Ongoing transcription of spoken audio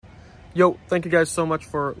Yo, thank you guys so much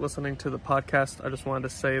for listening to the podcast. I just wanted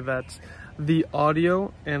to say that the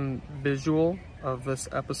audio and visual of this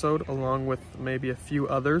episode, along with maybe a few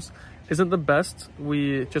others, isn't the best.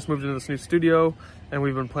 We just moved into this new studio and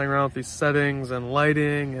we've been playing around with these settings and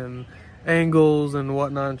lighting and angles and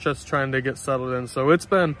whatnot, just trying to get settled in. So it's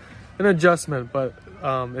been an adjustment, but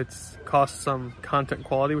it's cost some content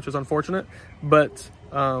quality, which is unfortunate, but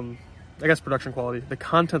I guess production quality. The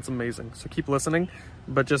content's amazing, so keep listening,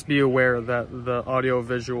 but just be aware that the audio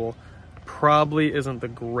visual probably isn't the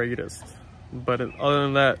greatest. But other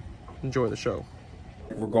than that, enjoy the show.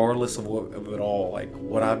 Regardless of it all, like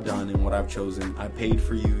what I've done and what I've chosen, I paid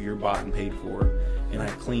for you, you're bought and paid for, and I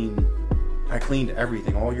cleaned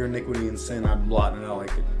everything, all your iniquity and sin. I'm blotting it out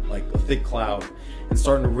like a thick cloud, and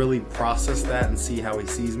starting to really process that and see how he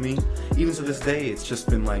sees me. Even to this day, it's just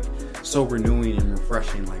been like so renewing and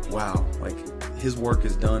refreshing. Like, wow, like his work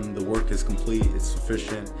is done, the work is complete, it's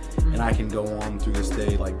sufficient, and I can go on through this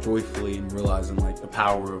day like joyfully and realizing like the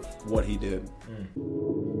power of what he did.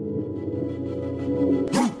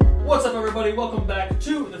 What's up, everybody? Welcome back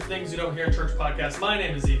to the Things You Don't Hear in Church podcast. My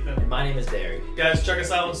name is Ethan. And my name is Derek. Guys, check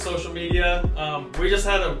us out on social media. We just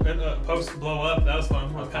had a post blow up. That was fun.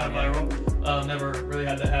 It was kind of viral. Never really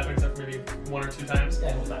had that happen except for maybe one or two times.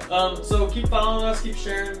 Yeah, whole time. So keep following us, keep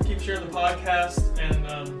sharing the podcast,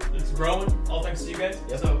 and it's growing. All thanks to you guys.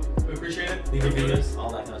 Yep. So we appreciate it. Leave reviews,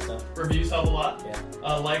 all that kind of stuff. Reviews help a lot.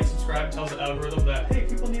 Yeah. Like, subscribe, tells the algorithm that, hey,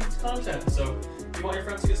 people need this content. So if you want your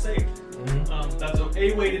friends to get saved, that's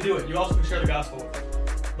a way to do it. You also can share the gospel with them,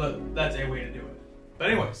 but that's a way to do it.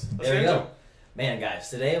 But anyways, let's there get we into go. it. Man, guys,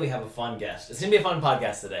 today we have a fun guest. It's going to be a fun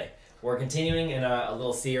podcast today. We're continuing in a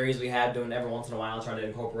little series we have, doing every once in a while, trying to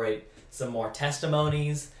incorporate some more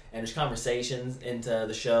testimonies and just conversations into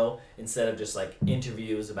the show instead of just like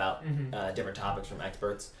interviews about different topics from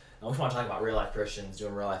experts. And we just want to talk about real life Christians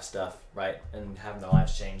doing real life stuff, right? And having their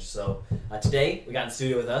lives changed. So today we got in the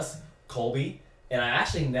studio with us, Colby. And I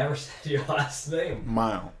actually never said your last name.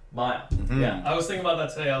 Mile. Mm-hmm. Yeah. I was thinking about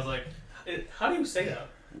that today. I was like, how do you say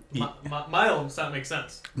that? Mile does not make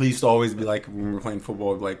sense. We used to always be like, when we were playing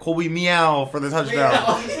football, like, Colby meow for the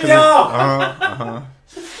touchdown. Meow!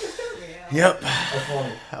 Yep. That's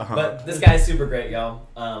funny. But this guy's super great, y'all.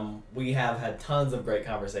 We have had tons of great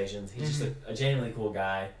conversations. He's just a genuinely cool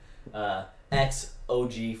guy.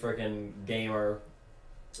 Ex-OG freaking gamer.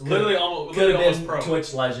 Literally Could have almost been pro.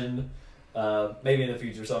 Twitch legend. Maybe in the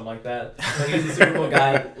future, something like that. But he's a super cool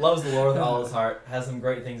guy. Loves the Lord with all his heart. Has some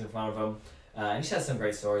great things in front of him. And he just has some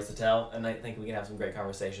great stories to tell. And I think we can have some great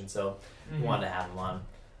conversations. So we wanted to have him on.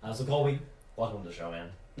 So Colby, welcome to the show, man.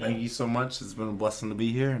 Thank you so much. It's been a blessing to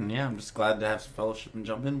be here, and yeah, I'm just glad to have some fellowship and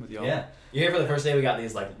jump in with y'all. Yeah, you're here for the first day. We got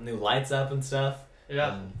these like new lights up and stuff.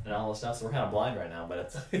 Yeah. And all this stuff. So we're kind of blind right now, but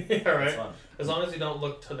it's yeah, right. It's fun. As long as you don't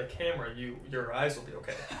look to the camera, your eyes will be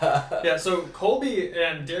okay. Yeah. So Colby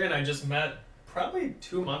and Darian and I just met probably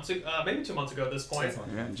 2 months ago, maybe 2 months ago at this point.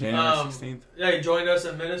 Yeah, January 16th. Yeah, he joined us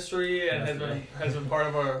in ministry and has been part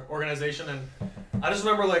of our organization. And I just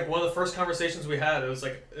remember like one of the first conversations we had. It was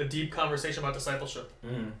like a deep conversation about discipleship.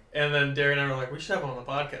 And then Darian and I were like, we should have him on the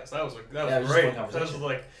podcast. That was great. That was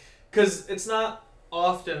like, because it's not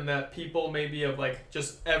often that people maybe of like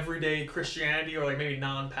just everyday Christianity or like maybe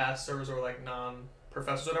non-pastors or like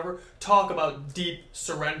non-professors or whatever talk about deep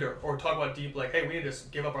surrender or talk about deep like, hey, we need to just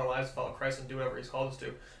give up our lives to follow Christ and do whatever he's called us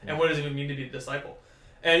to. And what does it even mean to be a disciple?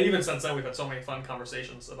 And even since then, we've had so many fun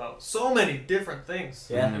conversations about so many different things.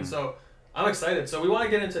 Yeah. And so I'm excited. So we want to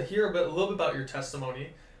get into here a little bit about your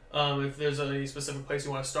testimony. If there's any specific place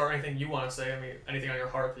you want to start, anything you want to say, anything on your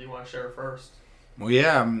heart that you want to share first. Well,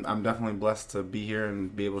 yeah, I'm definitely blessed to be here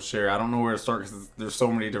and be able to share. I don't know where to start because there's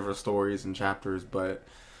so many different stories and chapters, but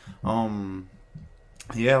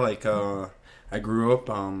yeah, like I grew up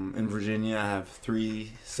in Virginia. I have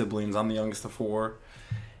 3 siblings. I'm the youngest of 4,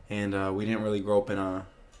 and we didn't really grow up in a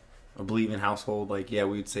believing household. Like, yeah,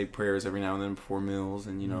 we'd say prayers every now and then before meals,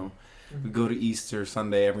 and we'd go to Easter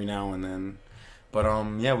Sunday every now and then. But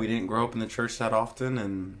yeah, we didn't grow up in the church that often,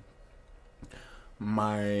 and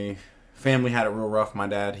my family had it real rough. My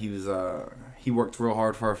dad, he worked real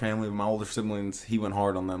hard for our family. My older siblings, he went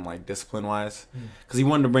hard on them, like, discipline-wise. Because he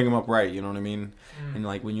wanted to bring them up right, you know what I mean? And,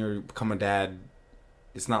 like, when you become a dad,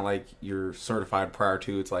 it's not like you're certified prior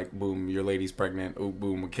to. It's like, boom, your lady's pregnant. Oh,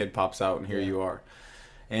 boom, a kid pops out, and here you are.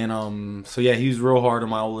 And, so, yeah, he was real hard on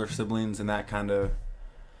my older siblings, and that kind of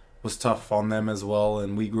was tough on them as well.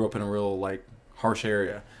 And we grew up in a real, like, harsh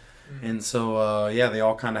area. And so, yeah, they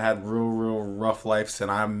all kind of had real rough lives,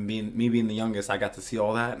 and me being the youngest, I got to see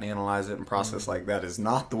all that and analyze it and process, like, that is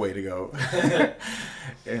not the way to go.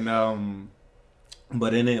 And,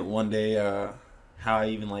 but in it, one day, how I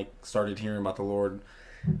even like started hearing about the Lord.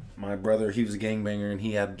 My brother, he was a gangbanger, and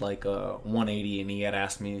he had like a 180, and he had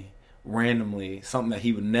asked me randomly something that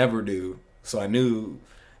he would never do. So I knew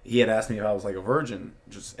he had asked me if I was like a virgin,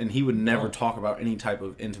 and he would never talk about any type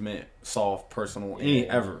of intimate, soft, personal,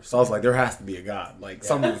 ever. So I was like, there has to be a God. Like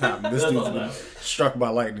something's happened. This dude's been struck by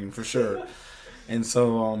lightning for sure. And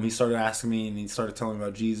so he started asking me, and he started telling me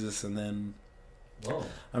about Jesus, and then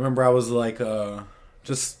I remember I was like,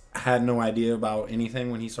 just had no idea about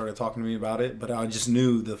anything when he started talking to me about it, but I just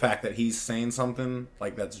knew the fact that he's saying something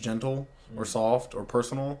like that's gentle or soft or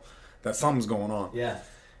personal, that something's going on. Yeah.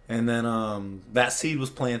 And then that seed was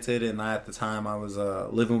planted, and at the time I was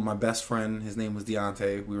living with my best friend. His name was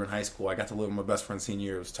Deontay. We were in high school. I got to live with my best friend senior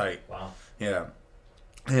year. It was tight. Wow. Yeah.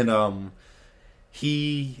 And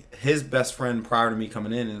his best friend prior to me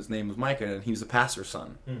coming in, his name was Micah, and he was a pastor's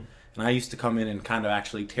son. And I used to come in and kind of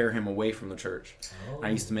actually tear him away from the church. I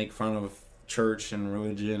used to make fun of church and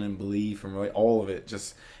religion and belief and all of it.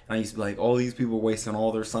 And I used to be like, all these people are wasting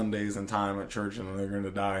all their Sundays and time at church, and they're going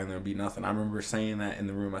to die and there'll be nothing. I remember saying that in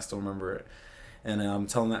the room. I still remember it. And I'm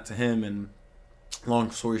telling that to him. And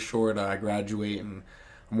long story short, I graduate and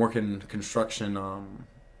I'm working construction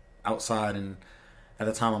outside. And at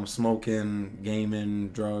the time I'm smoking, gaming,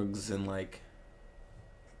 drugs, and like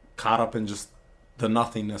caught up in just the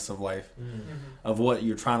nothingness of life, of what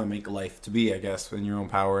you're trying to make life to be, I guess, in your own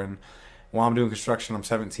power. And while I'm doing construction, I'm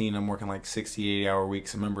 17, I'm working like 60, 80-hour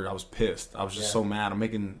weeks. I remember I was pissed. I was just so mad.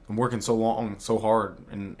 I'm working so long, so hard,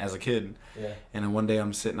 and as a kid. Yeah. And then one day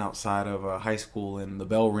I'm sitting outside of high school, and the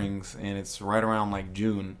bell rings, and it's right around like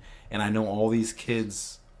June, and I know all these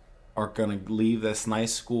kids are gonna leave this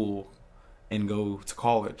nice school and go to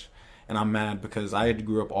college. And I'm mad because I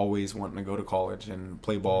grew up always wanting to go to college and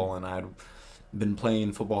play ball, and I had been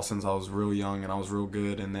playing football since I was real young, and I was real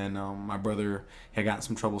good. And then my brother had gotten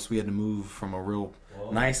some trouble, so we had to move from a real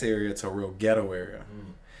nice area to a real ghetto area.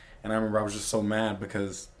 And I remember I was just so mad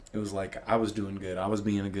because it was like I was doing good. I was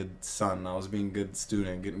being a good son. I was being a good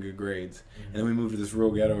student, getting good grades. And then we moved to this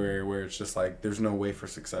real ghetto area where it's just like there's no way for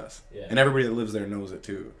success. And everybody that lives there knows it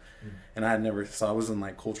too. And so I was in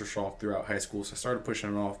like culture shock throughout high school, so I started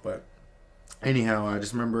pushing it off. But anyhow, I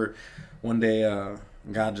just remember one day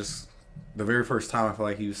God just, the very first time I felt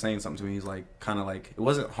like he was saying something to me, he's like, kind of like, it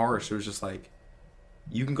wasn't harsh, it was just like,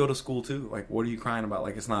 you can go to school too, like, what are you crying about,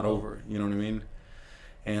 like, it's not over, you know what I mean?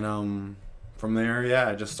 And from there,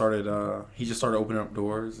 I just started, he just started opening up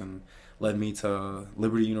doors and led me to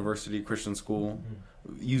Liberty University Christian School,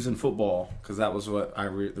 using football, because that was what the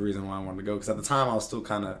reason why I wanted to go, because at the time I was still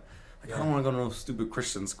kind of like, I don't want to go to no stupid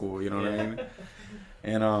Christian school, you know what I mean?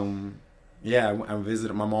 And I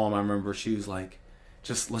visited my mom. I remember she was like,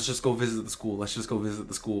 let's just go visit the school. Let's just go visit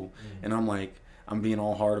the school. And I'm like, I'm being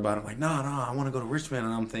all hard about it. I'm like, no, I want to go to Richmond.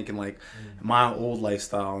 And I'm thinking like my old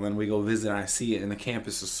lifestyle. And then we go visit and I see it. And the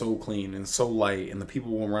campus is so clean and so light. And the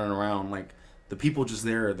people were running around. Like the people just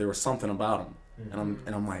there was something about them.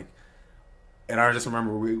 And I'm like, and I just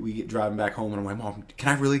remember we get driving back home. And I'm like, Mom,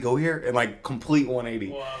 can I really go here? And like complete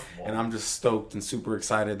 180. Wow. And I'm just stoked and super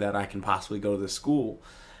excited that I can possibly go to this school.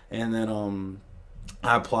 And then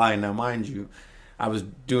I apply. Now, mind you, I was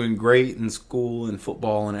doing great in school and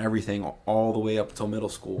football and everything all the way up until middle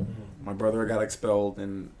school. My brother got expelled,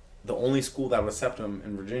 and the only school that would accept him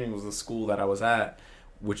in Virginia was the school that I was at,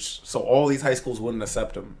 so all these high schools wouldn't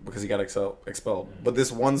accept him because he got expelled. But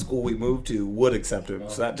this one school we moved to would accept him.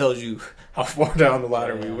 So that tells you how far down the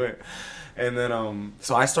ladder we went. And then,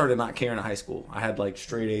 so I started not caring in high school. I had like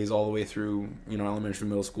straight A's all the way through, elementary,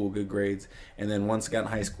 middle school, good grades. And then once I got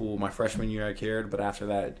in high school, my freshman year I cared, but after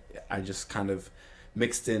that, I just kind of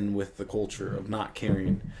mixed in with the culture of not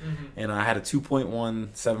caring. And I had a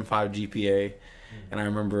 2.175 GPA, and I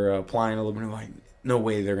remember applying a little bit, like, no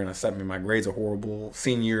way they're going to accept me. My grades are horrible.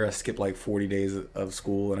 Senior year, I skipped like 40 days of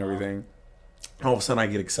school and everything. All of a sudden, I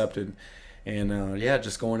get accepted. And,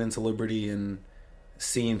 just going into Liberty and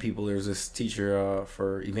seeing people. There was this teacher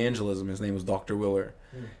for evangelism. His name was Dr. Willer.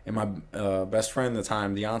 And my best friend at the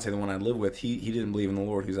time, Deontay, the one I lived with, he didn't believe in the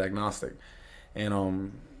Lord. He was agnostic.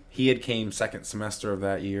 And he had came second semester of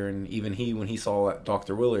that year, and even when he saw that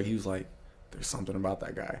Dr. Willer, he was like, there's something about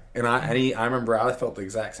that guy. And I remember I felt the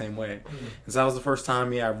exact same way. Because that was the first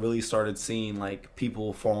time, I really started seeing like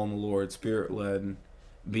people fall in the Lord, spirit-led,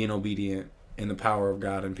 being obedient in the power of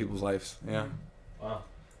God in people's lives. Yeah. Wow.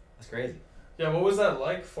 That's crazy. Yeah, what was that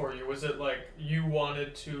like for you? Was it like you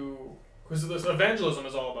wanted to... Because this evangelism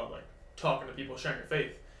is all about like talking to people, sharing your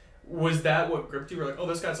faith. Was that what gripped you? You were like, oh,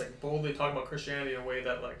 this guy's like boldly talking about Christianity in a way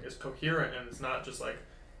that like is coherent, and it's not just like,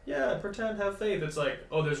 yeah, pretend, have faith. It's like,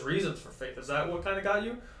 oh, there's reasons for faith. Is that what kind of got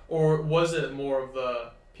you? Or was it more of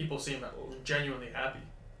the people seem genuinely happy?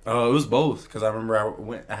 It was both, because I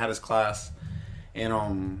remember I had his class,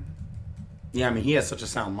 and yeah, I mean, he has such a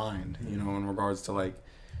sound mind, you know, in regards to like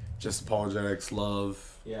just apologetics,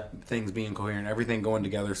 love, things being coherent, everything going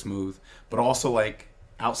together smooth, but also like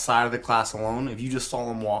outside of the class alone, if you just saw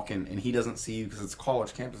him walking and he doesn't see you because it's a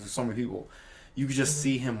college campus, there's so many people, you could just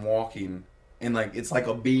see him walking. And, like, it's like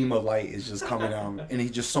a beam of light is just coming down. And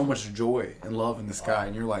he's just so much joy and love in the sky.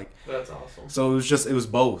 And you're like... That's awesome. So it was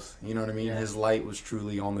both. You know what I mean? Yeah. His light was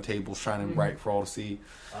truly on the table, shining bright for all to see.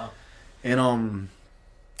 Wow. And,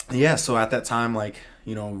 yeah, so at that time, like,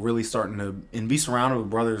 you know, really starting to... And be surrounded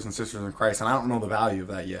with brothers and sisters in Christ. And I don't know the value of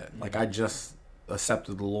that yet. Like, I just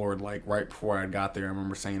accepted the Lord, like, right before I got there. I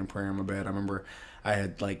remember saying a prayer in my bed. I remember... I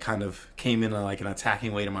had, like, kind of came in like an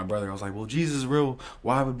attacking way to my brother. I was like, well, Jesus is real.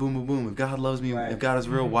 Why would boom, boom, boom? If God loves me, if God is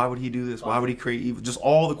real, why would he do this? Why would he create evil? Just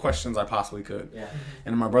all the questions I possibly could. Yeah.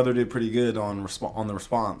 And my brother did pretty good on the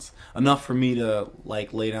response. Enough for me to,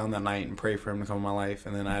 like, lay down that night and pray for him to come in my life.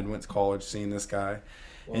 And then I went to college seeing this guy.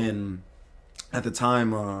 Whoa. And at the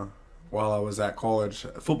time, while I was at college,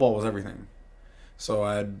 football was everything. So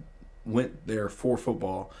I went there for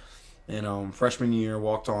football. And freshman year,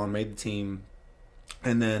 walked on, made the team.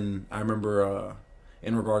 And then I remember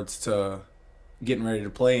in regards to getting ready to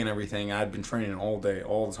play and everything, I'd been training all day,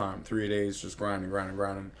 all the time, 3 days, just grinding.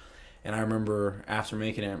 And I remember after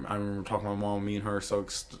making it, I remember talking to my mom, me and her so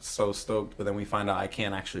stoked, but then we find out I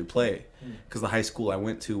can't actually play because the high school I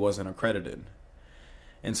went to wasn't accredited.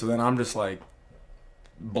 And so then I'm just like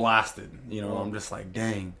blasted, you know, I'm just like,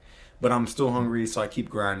 dang. But I'm still hungry, so I keep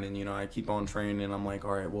grinding, you know, I keep on training, and I'm like,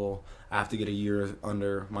 all right, well, I have to get a year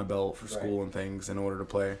under my belt for school and things in order to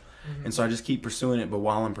play. And so I just keep pursuing it, but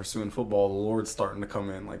while I'm pursuing football, the Lord's starting to come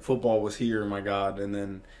in. Like, football was here, my God, and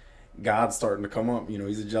then God's starting to come up. You know,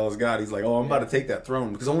 he's a jealous God. He's like, oh, I'm about to take that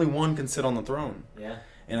throne, because only one can sit on the throne. Yeah.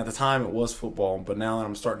 And at the time, it was football, but now that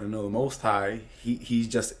I'm starting to know the Most High, he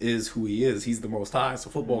just is who he is. He's the Most High, so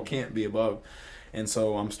football can't be above. And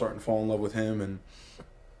so I'm starting to fall in love with him, and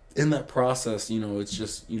in that process, you know, it's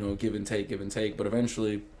just, you know, give and take. But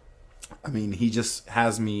eventually, I mean, he just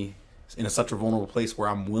has me in such a vulnerable place where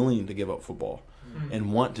I'm willing to give up football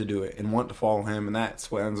and want to do it and want to follow him. And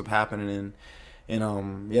that's what ends up happening.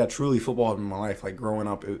 And yeah, truly football had been my life. Like growing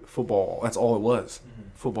up, football, that's all it was.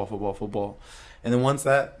 Football. And then once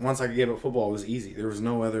I gave up football, it was easy. There was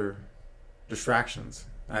no other distractions.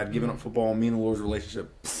 I had given up football, me and the Lord's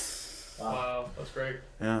relationship. Wow, that's great.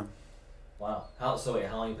 Yeah. Wow. How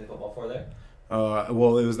long you played football for there?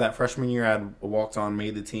 Well, it was that freshman year I had walked on,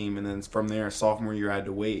 made the team, and then from there, sophomore year I had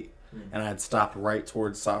to wait. And I had stopped right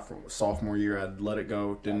towards sophomore year. I'd let it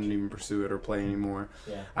go, didn't even pursue it or play anymore.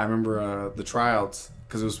 Yeah. I remember the tryouts,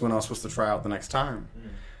 because it was when I was supposed to try out the next time.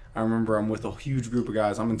 I remember I'm with a huge group of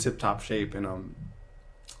guys. I'm in tip-top shape, and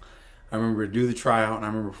I remember do the tryout, and I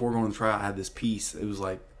remember before going to the tryout, I had this peace. It was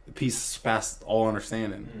like, the peace past all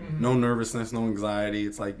understanding. No nervousness, no anxiety.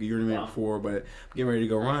 It's like you're in it before, but getting ready to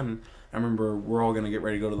go run. I remember we're all going to get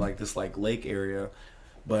ready to go to like this like lake area.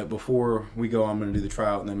 But before we go, I'm going to do the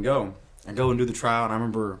tryout and then go. I go and do the tryout, and I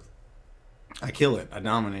remember I kill it. I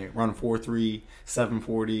dominate. Run 4.3,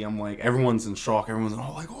 7.40. I'm like, everyone's in shock. Everyone's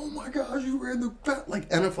all like, oh my gosh, you ran the like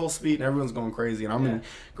NFL speed, and everyone's going crazy. And I'm in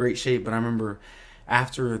great shape. But I remember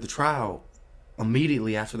after the tryout,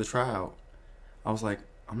 immediately after the tryout, I was like,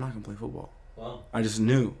 I'm not going to play football. Wow. I just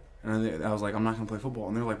knew. And I was like, I'm not going to play football.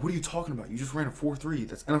 And they're like, what are you talking about? You just ran a 4.3.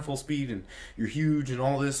 That's NFL speed, and you're huge and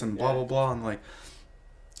all this and blah, blah, blah. And like,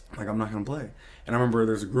 I'm not going to play. And I remember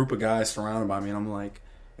there's a group of guys surrounded by me, and I'm like,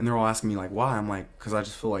 and they're all asking me, like, why? I'm like, because I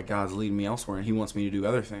just feel like God's leading me elsewhere, and he wants me to do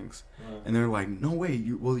other things. And they're like, no way.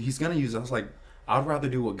 Well, he's going to use it. I was like, I'd rather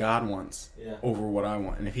do what God wants over what I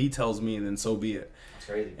want. And if he tells me, then so be it. That's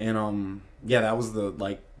crazy. And, yeah, that was the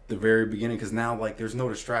very beginning, because now, like, there's no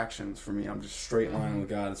distractions for me. I'm just straight line with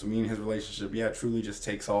God. So me and his relationship, it truly just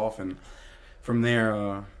takes off. And from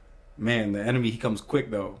there, man, the enemy, he comes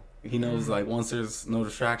quick, though. He knows, like, once there's no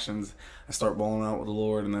distractions, I start balling out with the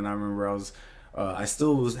Lord. And then I remember I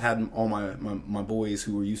still had all my boys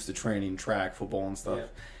who were used to training track, football, and stuff.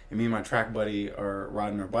 And me and my track buddy are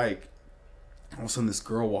riding our bike. All of a sudden, this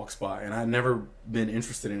girl walks by, and I'd never been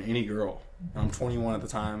interested in any girl. I'm 21 at the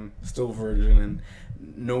time, still virgin, and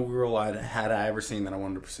no girl I ever seen that I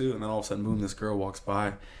wanted to pursue. And then all of a sudden, boom, this girl walks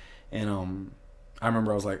by, and I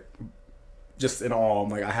remember I was like, just in awe. I'm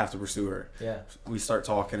like, I have to pursue her. Yeah. We start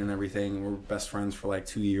talking and everything. We're best friends for like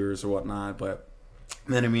 2 years or whatnot, but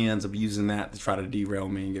the enemy ends up using that to try to derail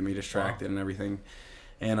me and get me distracted and everything.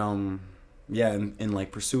 And yeah, and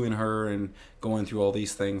like pursuing her and going through all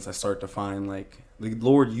these things, I start to find like the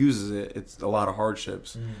Lord uses it. It's a lot of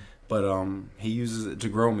hardships, but he uses it to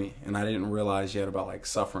grow me, and I didn't realize yet about like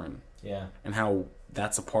suffering. Yeah. And how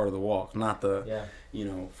that's a part of the walk, not the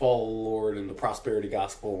follow the Lord and the prosperity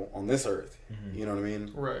gospel on this earth. Mm-hmm. You know what I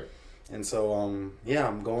mean? Right. And so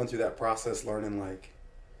I'm going through that process, learning like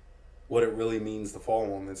what it really means to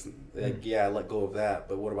follow him. It's like, I let go of that,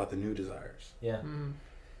 but what about the new desires? Yeah. Mm.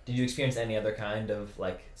 Did you experience any other kind of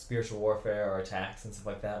like spiritual warfare or attacks and stuff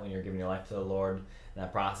like that when you're giving your life to the Lord, and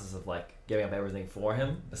that process of like giving up everything for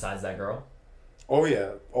him besides that girl? Oh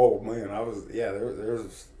yeah. Oh man,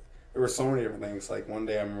 there were so many different things. Like one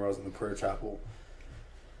day I remember I was in the prayer chapel.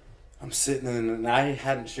 I'm sitting in, and I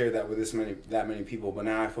hadn't shared that with that many people, but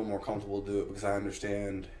now I feel more comfortable to do it because I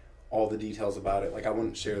understand all the details about it. Like I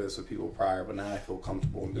wouldn't share this with people prior, but now I feel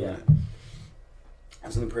comfortable in doing it. I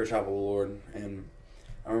was in the prayer chapel of the Lord, and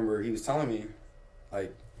I remember he was telling me,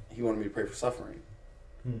 like, he wanted me to pray for suffering.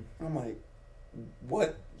 And I'm like,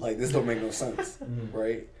 what? Like, this don't make no sense,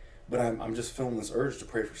 right? But I'm just feeling this urge to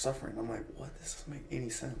pray for suffering. I'm like, what? This doesn't make any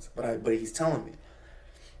sense. But he's telling me.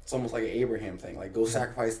 It's almost like an Abraham thing. Like, go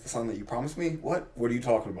sacrifice the son that you promised me? What? What are you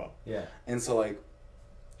talking about? Yeah. And so, like,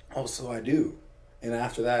 so I do. And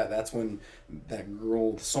after that, that's when that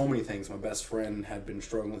girl, so many things, my best friend had been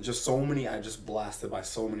struggling. Just so many, I just blasted by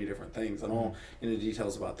so many different things. I don't know into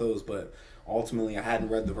details about those, but ultimately I hadn't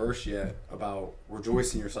read the verse yet about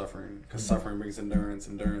rejoice in your suffering, because suffering brings endurance,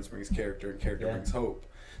 endurance brings character, and character brings hope.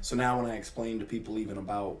 So now when I explain to people even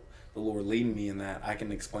about the Lord leading me in that, I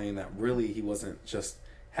can explain that really he wasn't just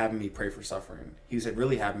having me pray for suffering. He was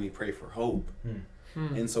really having me pray for hope.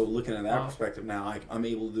 And so looking at that perspective now, I'm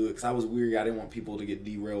able to do it because I was weary. I didn't want people to get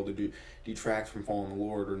derailed or detract from following the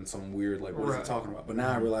Lord or in some weird, like, what is he talking about? But now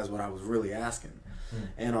I realize what I was really asking.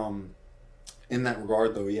 And in that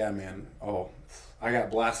regard, though, yeah, man, I got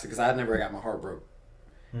blasted because I never got my heart broke.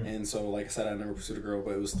 And so, like I said, I never pursued a girl,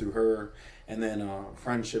 but it was through her. And then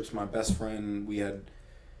friendships, my best friend, we had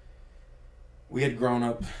grown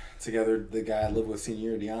up together. The guy I lived with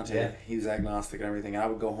senior year, Deontay, he was agnostic and everything. And I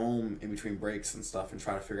would go home in between breaks and stuff and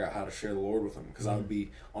try to figure out how to share the Lord with him, because I would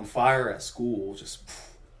be on fire at school,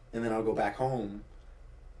 and then I'll go back home,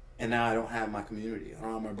 and now I don't have my community. I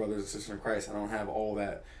don't have my brothers and sisters in Christ. I don't have all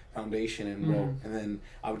that foundation and then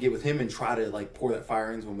I would get with him and try to like pour that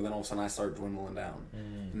fire into him, but then all of a sudden I start dwindling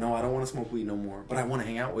down. No, I don't want to smoke weed no more, but I want to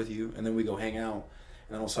hang out with you. And then we go hang out, and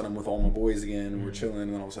then all of a sudden I'm with all my boys again, and we're chilling,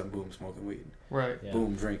 and then all of a sudden, boom, smoking weed. Right. Yeah.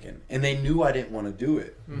 Boom, drinking. And they knew I didn't want to do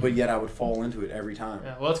it, but yet I would fall into it every time.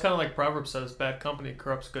 Yeah, well, it's kind of like Proverbs says, bad company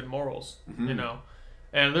corrupts good morals, you know?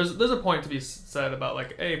 And there's a point to be said about,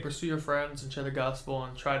 like, hey, pursue your friends and share the gospel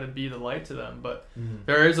and try to be the light to them. But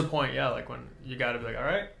there is a point, like, when you got to be like, all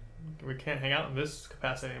right, we can't hang out in this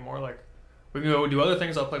capacity anymore. Like, we can go do other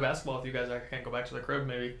things. I'll play basketball with you guys. I can't go back to the crib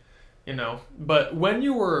maybe, you know? But when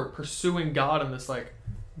you were pursuing God in this, like,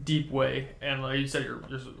 deep way, and like you said, your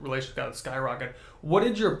relationship got skyrocketed, what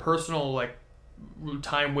did your personal, like,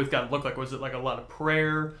 time with God look like? Was it like a lot of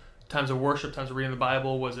prayer, times of worship, times of reading the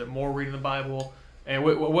Bible? Was it more reading the Bible? And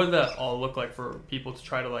what did that all look like for people to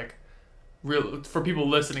try to, like, for people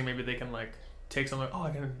listening, maybe they can, like, take something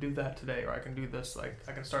like, I can do that today, or I can do this, like,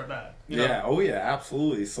 I can start that, you know? Yeah, oh yeah,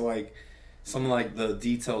 absolutely. So, like, some like the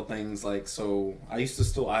detailed things, like, so I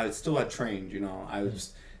still had trained, you know, I'd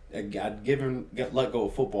let go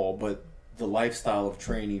of football, but the lifestyle of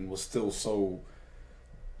training was still so,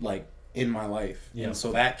 like, in my life. And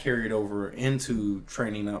so that carried over into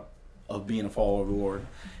training up of being a follower of the Lord.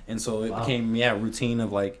 And so it became, routine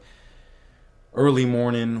of, like, early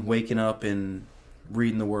morning, waking up and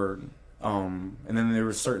reading the Word. And then there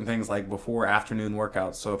were certain things like before afternoon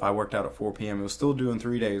workouts. So if I worked out at 4 p.m., it was still doing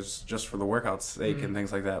 3 days just for the workout's sake and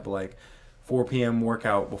things like that. But, like, 4 p.m.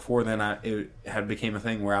 workout, before then it had became a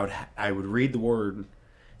thing where I would read the Word,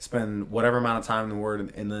 spend whatever amount of time in the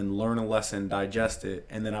Word, and then learn a lesson, digest it,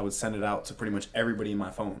 and then I would send it out to pretty much everybody in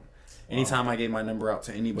my phone. Anytime I gave my number out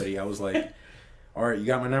to anybody, I was like, all right, you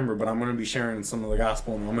got my number, but I'm going to be sharing some of the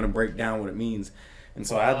gospel, and I'm going to break down what it means. And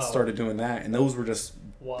so I had started doing that, and those were just,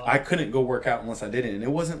 I couldn't go work out unless I did it. And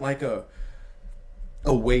it wasn't like a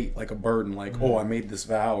weight, like a burden, like, I made this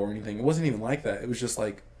vow or anything. It wasn't even like that. It was just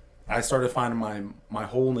like, I started finding my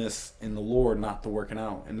wholeness in the Lord, not the working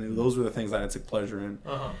out. And those were the things that I took pleasure in.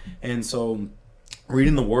 And so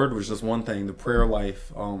reading the Word was just one thing, the prayer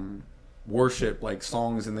life, worship, like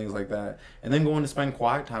songs and things like that. And then going to spend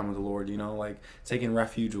quiet time with the Lord, you know, like taking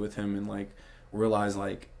refuge with Him, and like realize,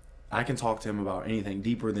 like, I can talk to Him about anything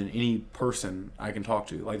deeper than any person I can talk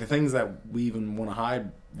to. Like the things that we even want to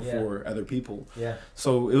hide before other people. Yeah.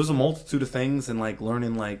 So it was a multitude of things, and like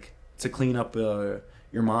learning, like, to clean up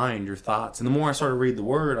your mind, your thoughts. And the more I started to read the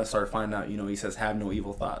word, I started finding out, he says, have no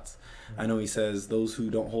evil thoughts. I know he says those who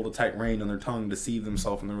don't hold a tight rein on their tongue deceive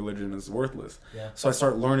themselves, and their religion is worthless. Yeah. So I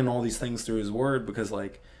started learning all these things through his word because, I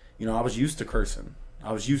was used to cursing.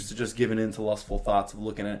 I was used to just giving in to lustful thoughts of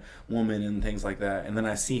looking at women and things like that. And then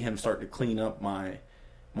I see him start to clean up my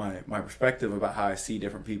perspective about how I see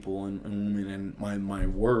different people and women and my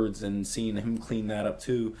words, and seeing him clean that up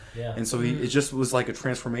too. Yeah. And so it just was like a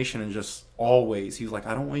transformation, and just always, he was like,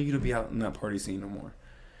 I don't want you to be out in that party scene no more.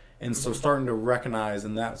 And so starting to recognize,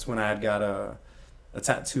 and that's when I had got a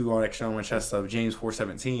tattoo on my chest of James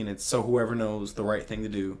 4:17. It's so whoever knows the right thing to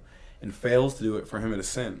do and fails to do it, for him it is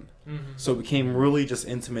sin. So it became really just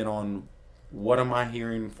intimate on what am I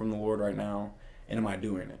hearing from the Lord right now, and am I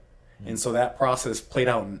doing it? And so that process played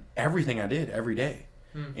out in everything I did every day.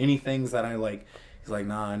 Any things that I he's like,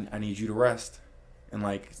 nah, I need you to rest. And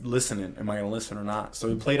listening, am I going to listen or not? So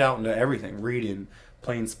it played out into everything, reading,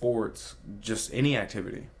 playing sports, just any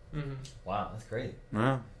activity. Wow, that's great.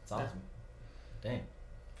 Yeah. That's awesome. Dang.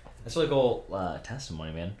 That's really cool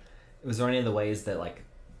testimony, man. Was there any of the ways that,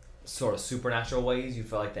 sort of supernatural ways you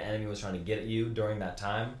felt like the enemy was trying to get at you during that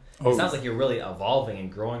time? It sounds like you're really evolving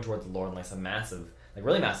and growing towards the Lord in some massive,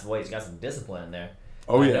 really massive ways. You got some discipline in there.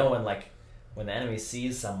 Oh, yeah. I know when the enemy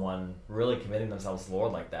sees someone really committing themselves to the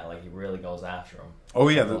Lord like that, he really goes after them. Oh,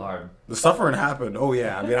 yeah. Hard. The suffering happened. Oh,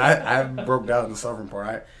 yeah. I mean, I broke down in the suffering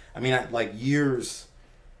part. Years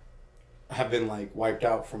have been wiped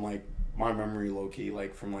out from my memory, low key,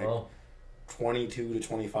 from 22 to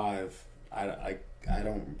 25. I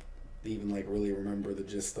don't even really remember the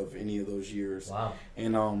gist of any of those years. Wow.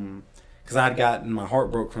 And because I had gotten my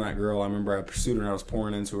heart broke from that girl. I remember I pursued her and I was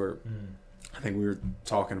pouring into her. I think we were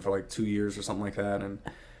talking for 2 years or something like that, and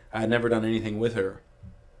I had never done anything with her.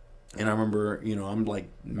 And I remember, I'm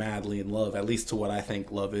madly in love, at least to what I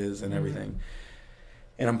think love is and everything.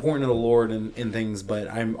 And I'm pouring to the Lord and things, but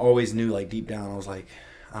I always knew deep down, I was I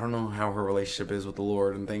don't know how her relationship is with the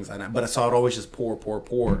Lord and things like that. But I saw it always just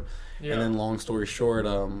pour. Yeah. And then long story short,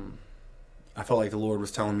 I felt like the Lord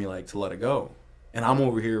was telling me to let it go. And I'm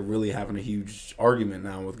over here really having a huge argument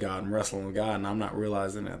now with God and wrestling with God, and I'm not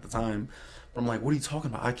realizing it at the time. But I'm like, what are you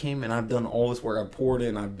talking about? I came and I've done all this work. I've poured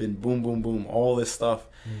in. I've been boom, boom, boom, all this stuff.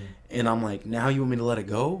 And I'm like, now you want me to let it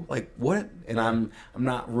go? What? And I'm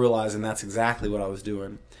not realizing that's exactly what I was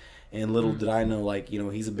doing. And little did I know,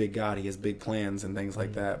 he's a big God. He has big plans and things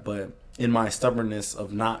like that. But in my stubbornness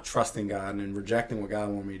of not trusting God and rejecting what God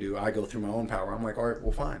wanted me to do, I go through my own power. I'm like, all right,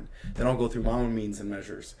 well, fine. Then I'll go through my own means and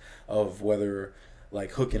measures of whether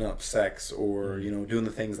hooking up sex or, doing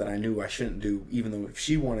the things that I knew I shouldn't do, even though if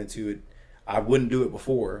she wanted to, I wouldn't do it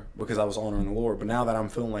before because I was honoring the Lord. But now that I'm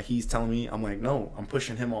feeling like he's telling me, I'm like, no, I'm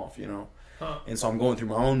pushing him off, And so I'm going through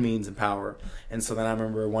my own means and power. And so then I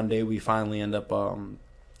remember one day we finally end up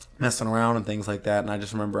messing around and things like that. And I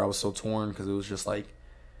just remember I was so torn because it was just I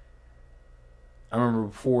remember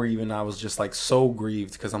before even I was just so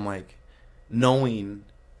grieved because I'm knowing,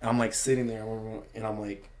 I'm sitting there and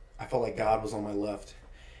I'm I felt like God was on my left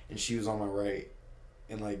and she was on my right.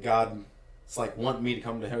 And God, it's wanting me to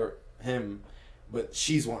come to him, but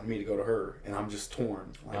she's wanting me to go to her, and I'm just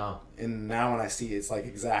torn. Wow. And now when I see it, it's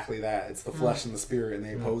exactly that. It's the flesh and the spirit, and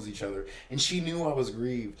they oppose each other. And she knew I was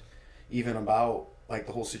grieved, even about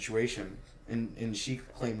the whole situation. And she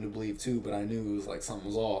claimed to believe too, but I knew it was something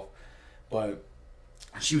was off. But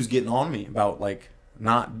she was getting on me about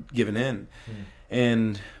not giving in.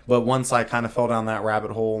 But once I kind of fell down that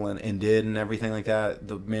rabbit hole and did and everything like that,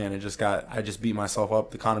 I just beat myself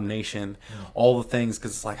up, the condemnation, all the things,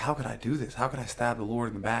 because it's how could I do this? How could I stab the Lord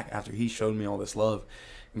in the back after he showed me all this love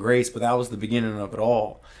and grace? But that was the beginning of it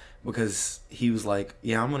all, because he was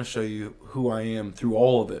yeah, I'm going to show you who I am through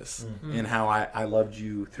all of this and how I loved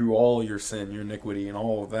you through all your sin, your iniquity, and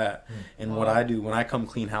all of that. And what I do, when I come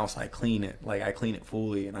clean house, I clean it. I clean it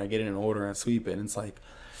fully, and I get it in order and sweep it. And it's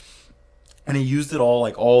and he used it all,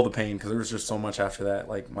 all the pain, because there was just so much after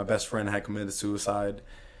that. My best friend had committed suicide,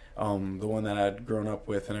 the one that I'd grown up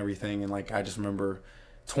with and everything. And, I just remember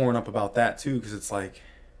torn up about that, too, because it's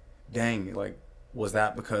dang, was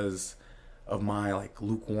that because of my,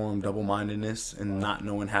 lukewarm double-mindedness and not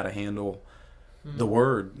knowing how to handle the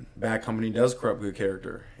word? Bad company does corrupt good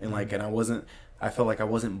character. And, and I felt like I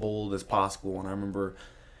wasn't bold as possible. And I remember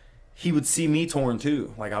he would see me torn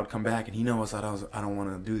too. I would come back and he knows that I don't want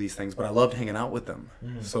to do these things, but I loved hanging out with them.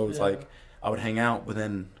 So it's I would hang out, but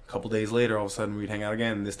then a couple days later, all of a sudden we'd hang out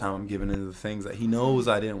again. And this time I'm giving into the things that he knows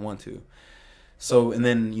I didn't want to. So, and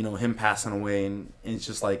then, him passing away, and it's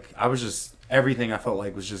just everything I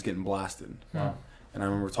felt was just getting blasted. Wow. And I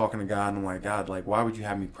remember talking to God, and I'm like, God, why would you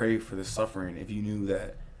have me pray for this suffering if you knew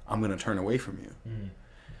that I'm going to turn away from you?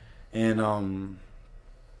 And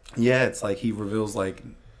yeah, it's like he reveals like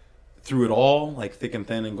through it all, like thick and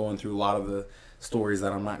thin, and going through a lot of the stories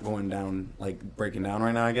that I'm not going down, like breaking down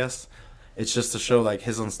right now, I guess. It's just to show like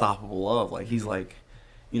his unstoppable love. Like he's like,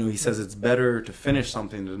 you know, he says it's better to finish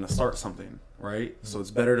something than to start something, right? So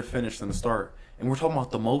it's better to finish than to start. And we're talking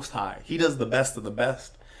about the Most High. He does the best of the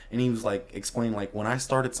best. And he was like, explain like, when I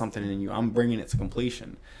started something in you, I'm bringing it to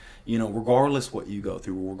completion. You know, regardless what you go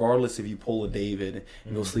through, regardless if you pull a David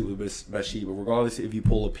and go sleep with Bathsheba, regardless if you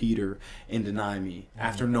pull a Peter and deny me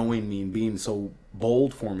after knowing me and being so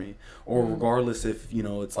bold for me, or regardless if, you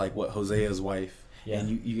know, it's like what Hosea's wife, and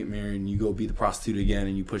you get married and you go be the prostitute again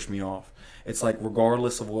and you push me off. It's like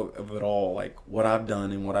regardless of it all, like what I've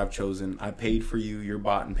done and what I've chosen, I paid for you, you're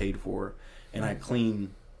bought and paid for, and I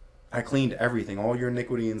cleaned everything, all your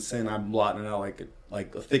iniquity and sin. I'm blotting it out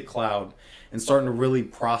like a thick cloud, and starting to really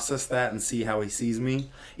process that and see how he sees me.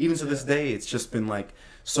 Even to this day, it's just been like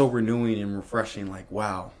so renewing and refreshing. Like,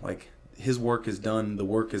 wow, like his work is done, the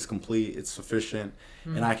work is complete, it's sufficient,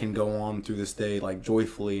 and I can go on through this day like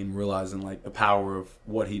joyfully and realizing like the power of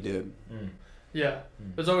what he did. Yeah,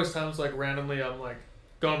 there's always times like randomly I'm like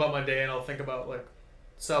going about my day and I'll think about like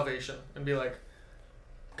salvation and be like,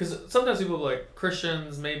 because sometimes people like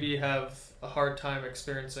Christians maybe have a hard time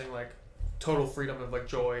experiencing like total freedom of like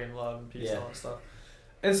joy and love and peace and all that stuff.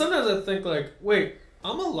 And sometimes I think like, wait,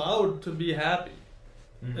 I'm allowed to be happy.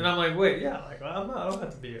 And I'm like, wait, yeah, like I don't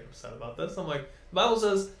have to be upset about this. I'm like, the Bible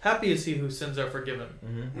says, happy is he whose sins are forgiven.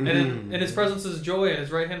 And in his presence is joy, and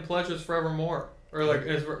his right hand pleasures forevermore. Or like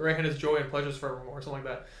his right hand is joy and pleasures forevermore, or something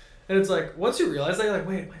like that. And it's like, once you realize that, you're like,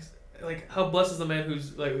 wait, like how blessed is the man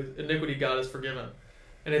whose like iniquity God is forgiven.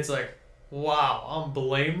 And it's like, wow, I'm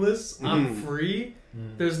blameless, I'm free,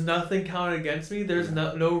 there's nothing counted against me, there's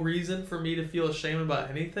no reason for me to feel ashamed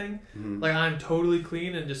about anything. Like I'm totally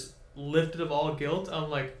clean and just lifted of all guilt. I'm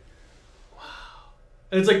like, wow.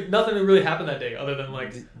 And it's like nothing really happened that day other than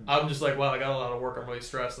like, I'm just like, wow, I got a lot of work, I'm really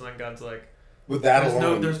stressed. And then God's like, with that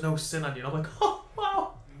there's no sin on you. And I'm like, oh,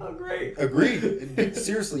 wow, how great. Agreed.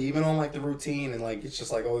 Seriously, even on like the routine and like, it's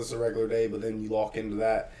just like, oh, this is a regular day. But then you lock into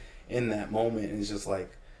that in that moment and it's just like,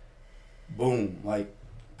 boom. Like,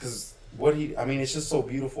 because it's just so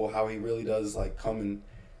beautiful how he really does like come and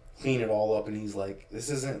clean it all up, and he's like, this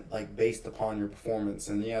isn't like based upon your performance,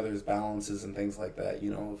 and yeah, there's balances and things like that,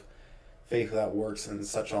 you know, of faith that works and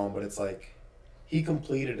such on, but it's like he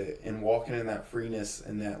completed it, and walking in that freeness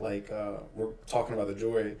and that like we're talking about the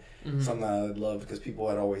joy, something that I'd love because people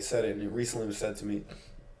had always said it, and it recently was said to me,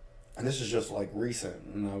 and this is just like recent,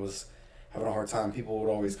 and I was having a hard time. People would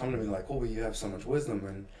always come to me like, oh, but you have so much wisdom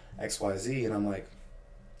and XYZ, and I'm like,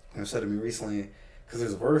 and said to me recently, because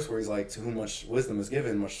there's a verse where he's like, to whom much wisdom is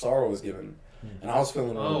given, much sorrow is given. And I was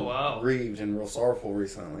feeling real grieved and real sorrowful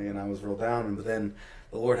recently, and I was real down. But then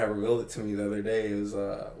the Lord had revealed it to me the other day. It was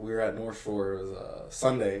we were at North Shore. It was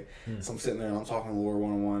Sunday, so I'm sitting there and I'm talking to the Lord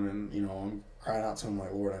one-on-one, and you know I'm crying out to him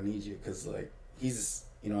like, Lord, I need you, because like he's,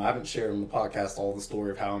 you know, I haven't shared on the podcast all the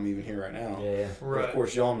story of how I'm even here right now. Right. Of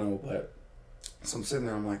course, y'all know, but so I'm sitting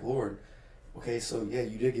there. I'm like, Lord, okay, so yeah,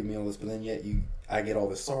 you did give me all this, but then yet I get all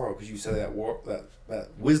this sorrow, because you said that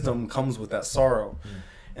wisdom comes with that sorrow.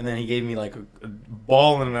 And then he gave me like a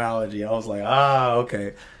ball analogy. I was like,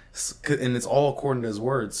 okay. And it's all according to his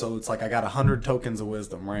word. So it's like I got 100 tokens of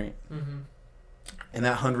wisdom, right? And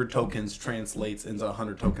that 100 tokens translates into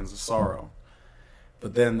 100 tokens of sorrow.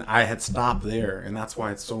 But then I had stopped there, and that's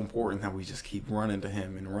why it's so important that we just keep running to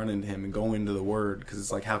him and go into the word, because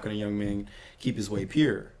it's like, how can a young man keep his way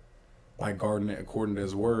pure? By guarding it according to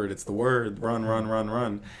his word. It's the word, run.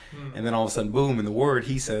 And then all of a sudden, boom, in the word,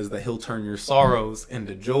 he says that he'll turn your sorrows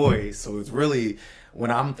into joy. So it's really,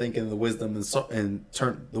 when I'm thinking the wisdom and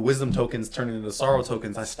turn the wisdom tokens turning into sorrow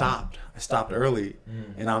tokens, I stopped early.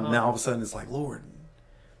 And now all of a sudden it's like, Lord.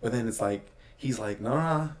 But then it's like, he's like,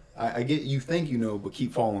 no, I get, you think you know, but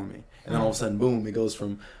keep following me. And then all of a sudden, boom, it goes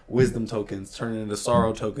from wisdom tokens turning into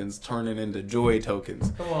sorrow tokens, turning into joy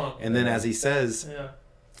tokens. Come on. And then as he says,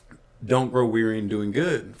 don't grow weary in doing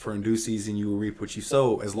good, for in due season you will reap what you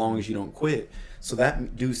sow, as long as you don't quit. So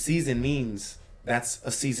that due season means that's a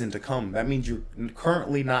season to come. That means you're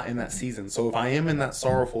currently not in that season. So if I am in that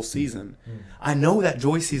sorrowful season, I know that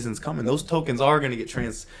joy season's coming. Those tokens are going to get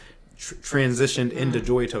transitioned into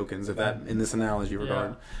joy tokens, if that, in this analogy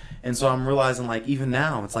regard. And so I'm realizing, like, even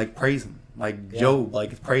now, it's like, praise him. Like Job,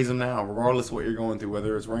 like, praise him now, regardless of what you're going through,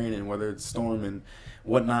 whether it's raining, whether it's storming,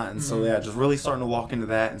 whatnot. And so just really starting to walk into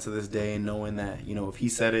that, into this day, and knowing that, you know, if he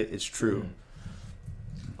said it, it's true.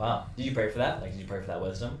 Wow. Did you pray for that? Like, did you pray for that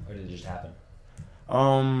wisdom, or did it just happen?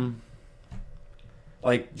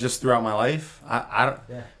 Like, just throughout my life, I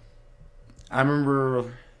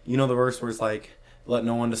remember You know the verse where it's like, let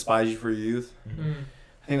no one despise you for your youth? Mm.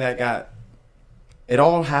 I think it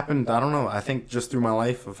all happened, I don't know, I think just through my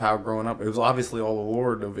life of how growing up, it was obviously all the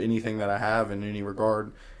Lord of anything that I have in any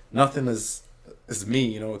regard. Nothing is me,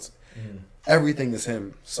 you know, it's everything is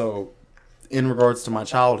Him. So in regards to my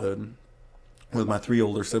childhood with my 3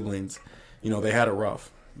 older siblings, you know, they had it rough.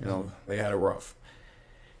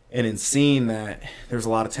 And in seeing that there's a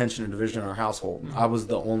lot of tension and division in our household, I was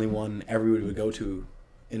the only one everybody would go to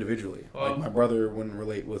individually. Like my brother wouldn't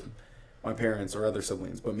relate with my parents or other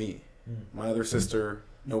siblings but me. My other sister,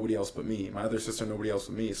 nobody else but me. My other sister, nobody else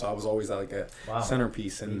but me. So I was always like a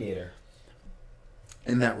centerpiece. And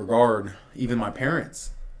in that regard, even my parents,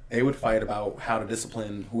 they would fight about how to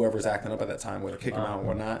discipline whoever's acting up at that time, whether kick them out or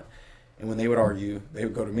whatnot. And when they would argue, they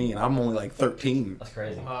would go to me, and I'm only like 13. That's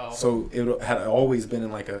crazy. Wow. So it had always been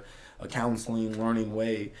in like a counseling, learning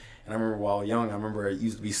way. And I remember while young, I remember it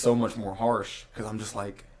used to be so much more harsh because I'm just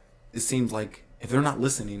like, it seems like if they're not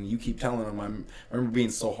listening, you keep telling them. I remember being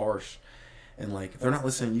so harsh. And like, if they're not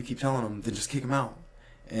listening, you keep telling them, then just kick them out.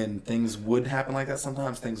 And things would happen like that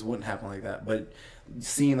sometimes. Things wouldn't happen like that. But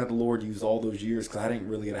seeing that the Lord used all those years, because I didn't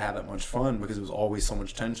really get to have that much fun because it was always so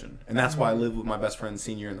much tension. And that's why I lived with my best friend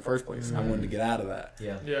senior in the first place. I wanted to get out of that.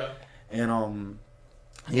 Yeah. And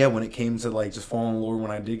when it came to like just following the Lord,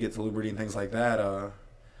 when I did get to liberty and things like that,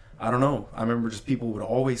 I don't know. I remember just people would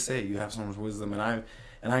always say, you have so much wisdom. And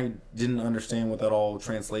I didn't understand what that all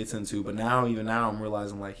translates into, but even now I'm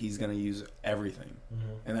realizing like He's going to use everything.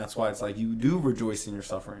 And that's why it's like you do rejoice in your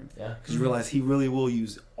suffering. Yeah. Because you realize He really will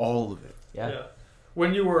use all of it. Yeah.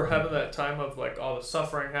 When you were having that time of like all the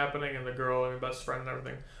suffering happening and the girl and your best friend and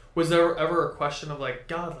everything, was there ever a question of like,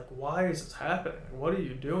 God, like why is this happening? What are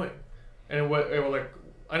you doing? And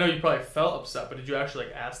I know you probably felt upset, but did you actually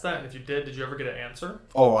like ask that? And if you did you ever get an answer?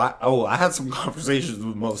 I had some conversations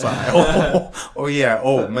with Most High. Yeah.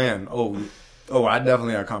 Oh man. I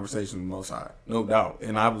definitely had conversations with Most High, no doubt.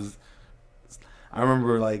 And I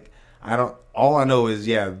remember like all I know is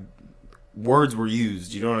words were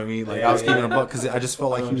used. You know what I mean? Like I was keeping a buck because I just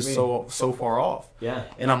felt like He was so far off. Yeah.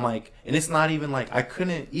 And I'm like, and it's not even like I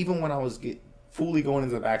couldn't even when I was fully going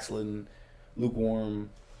into the backslidden,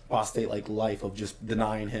 lukewarm, apostate like life of just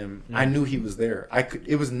denying Him. I knew He was there.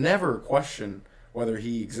 It was never a question whether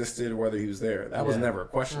He existed or whether He was there. That was never a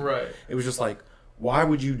question. Right. It was just like, why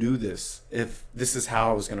would you do this if this is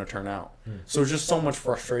how it was going to turn out? So it's just so much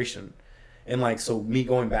frustration. And like, so me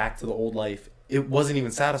going back to the old life, it wasn't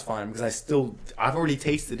even satisfying because I've already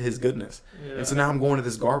tasted His goodness. Yeah. And so now I'm going to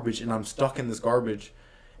this garbage and I'm stuck in this garbage.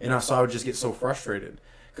 And so I would just get so frustrated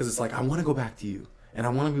because it's like, I want to go back to You. And I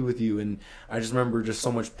want to be with You. And I just remember just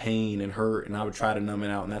so much pain and hurt. And I would try to numb it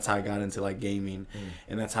out. And that's how I got into like gaming.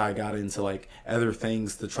 And that's how I got into like other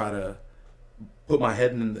things to try to put my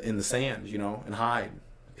head in the sand, you know, and hide.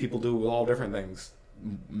 People do all different things.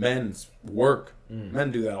 Men's work.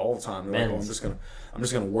 Men do that all the time. They're like, I'm just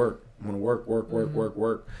gonna work. I'm gonna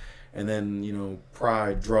work. And then, you know,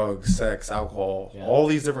 pride, drugs, sex, alcohol, all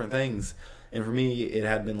these different things. And for me, it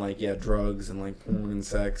had been like, drugs and like porn and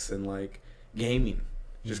sex and like gaming.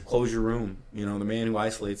 Just close your room. You know, the man who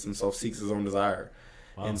isolates himself seeks his own desire.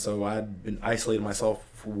 Wow. And so I'd been isolating myself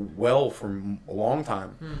for a long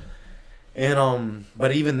time. And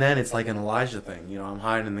but even then it's like an Elijah thing. You know, I'm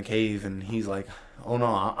hiding in the cave and He's like, oh no,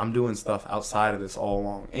 I'm doing stuff outside of this all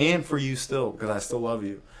along. And for you still, because I still love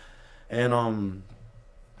you. And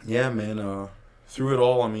through it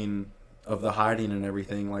all, I mean, of the hiding and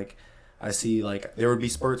everything, like I see like there would be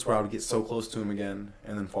spurts where I would get so close to Him again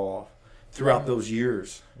and then fall off. Throughout those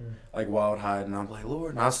years, like while I would hide, and I'm like,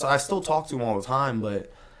 Lord, and I still talk to Him all the time, but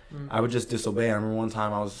I would just disobey. I remember one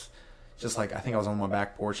time I was just like, I think I was on my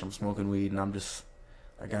back porch, I'm smoking weed, and I'm just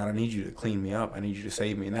like, God, I need You to clean me up. I need You to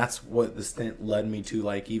save me. And that's what the stint led me to,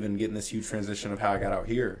 like even getting this huge transition of how I got out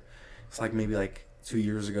here. It's like maybe like 2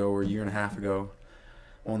 years ago or a year and a half ago,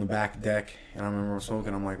 I'm on the back deck, and I remember I'm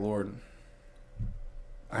smoking. I'm like, Lord,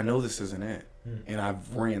 I know this isn't it. And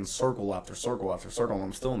I've ran circle after circle after circle, and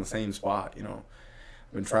I'm still in the same spot, you know.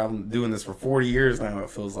 I've been traveling, doing this for 40 years now,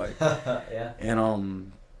 it feels like.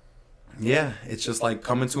 And, it's just like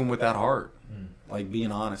coming to Him with that heart, like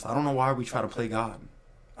being honest. I don't know why we try to play God.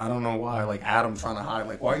 I don't know why, like Adam trying to hide.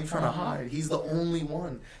 Like, why are you trying to hide? He's the only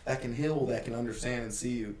one that can heal, that can understand and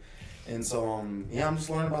see you. And so, I'm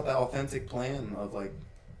just learning about that authentic plan of like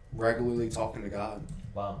regularly talking to God.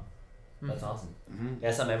 Wow. That's awesome.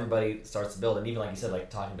 Yeah, something everybody starts to build, and even like you said,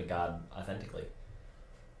 like talking to God authentically,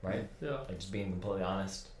 right? Yeah. Like just being completely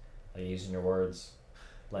honest, like using your words,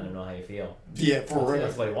 letting Him know how you feel. Yeah, for real.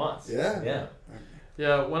 That's what He wants. Yeah. Yeah.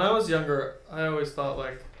 Yeah. When I was younger, I always thought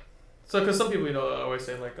like So, because some people, always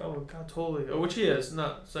say, like, oh, God's holy, which he is,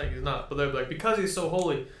 not saying he's not, but they're like, because he's so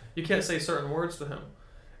holy, you can't say certain words to him.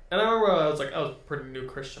 And I remember I was a pretty new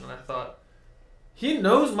Christian, and I thought, he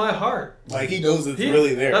knows my heart. Like, he knows it's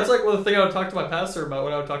really there. That's like one thing I would talk to my pastor about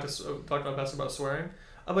when I would talk to my pastor about swearing.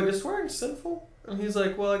 I'm like, is swearing sinful? And he's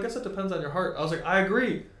like, well, I guess it depends on your heart. I was like, I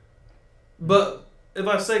agree. But if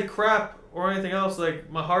I say crap or anything else, like,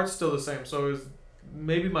 my heart's still the same. So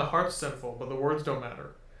maybe my heart's sinful, but the words don't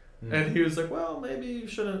matter. And he was like, well, maybe you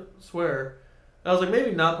shouldn't swear. And I was like,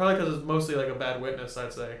 maybe not, probably because it's mostly like a bad witness,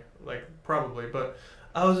 I'd say. Like, probably. But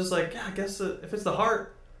I was just like, yeah, I guess if it's the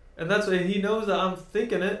heart, and that's what he knows that I'm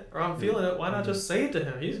thinking it or I'm feeling it, why not just say it to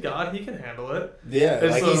him? He's God, he can handle it. Yeah,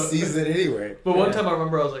 and like, he sees it anyway. But one time I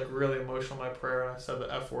remember I was like really emotional in my prayer, and I said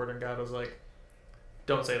the F word, and God was like,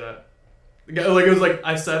 don't say that. Like, it was like,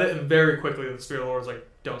 I said it, and very quickly the Spirit of the Lord was like,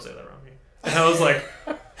 don't say that around me. And I was like,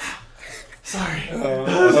 sorry.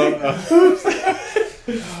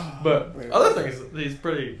 But other things, he's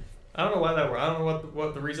pretty. I don't know why that were. I don't know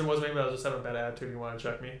what the reason was. Maybe I was just having a bad attitude and he wanted to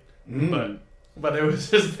check me. But it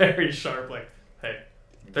was just very sharp. Like, hey,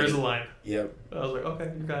 there's a line. Yep. I was like,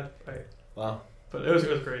 okay, you got it. Right. Wow. But it was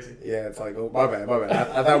crazy. Yeah, it's like, oh, my bad.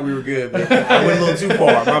 I thought we were good, but I went a little too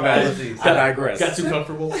far. My bad. I digress. Got too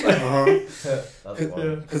comfortable. Because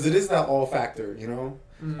it is that all factor,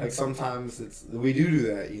 Like, sometimes we do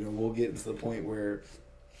that, We'll get into the point where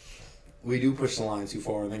we do push the line too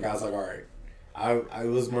far, and then God's like, all right, I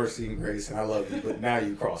was mercy and grace, and I love you, but now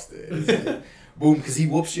you crossed it. It's like, boom, because he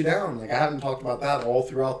whoops you down. Like, I haven't talked about that all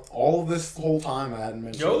throughout all of this whole time. I hadn't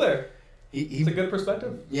mentioned. Go there. It's a good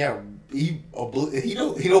perspective. Yeah, he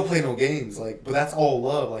don't play no games. Like, but that's all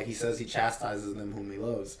love. Like, he says he chastises them whom he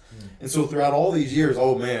loves. And so throughout all these years,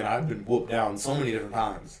 oh man, I've been whooped down so many different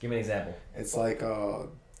times. Give me an example. It's like I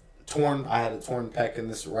had a torn pec in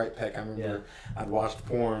this right pec. I remember I'd watched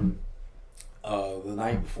porn the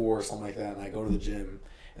night before or something like that, and I go to the gym,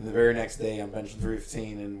 and the very next day I'm benching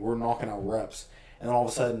 315, and we're knocking out reps, and then all of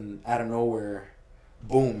a sudden, out of nowhere,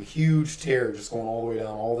 boom, huge tear just going all the way down.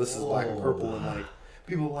 All this is black and purple, and like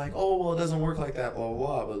people are like, oh, well, it doesn't work like that, blah blah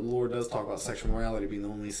blah. But the Lord does talk about sexual morality being the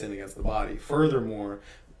only sin against the body. Furthermore,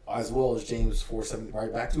 as well as James 4:7,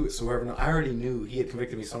 right back to it. So I already knew he had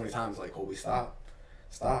convicted me so many times, like, Colby, stop.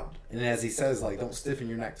 And as he says, like, don't stiffen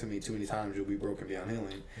your neck to me too many times, you'll be broken beyond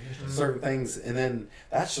healing. Certain things, and then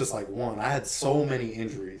that's just like one. I had so many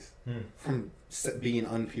injuries from being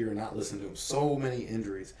unpure and not listening to him. So many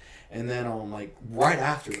injuries. And then like right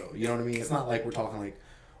after though, you know what I mean? It's not like we're talking like,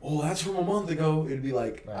 oh, that's from a month ago. It'd be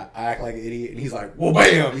like, I act like an idiot, and he's like, well,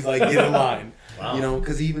 bam! He's like, get in line. Wow.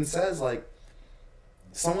 Because he even says, like,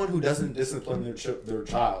 someone who doesn't discipline their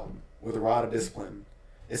child with a rod of discipline,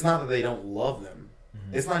 it's not that they don't love them.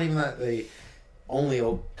 It's not even that they only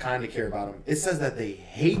kind of care about them. It says that they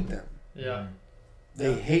hate them. Yeah.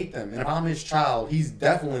 They hate them. And if I'm his child, he's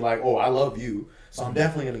definitely like, oh, I love you, so I'm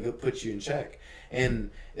definitely going to put you in check.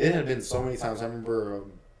 And it had been so many times. I remember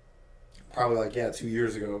probably like 2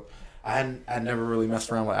 years ago, I'd never really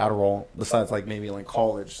messed around with Adderall besides like maybe like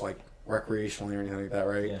college, like recreationally or anything like that,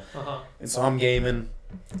 right? Yeah. And so I'm gaming.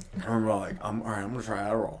 I remember like, all right, I'm gonna try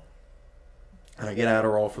Adderall. And I get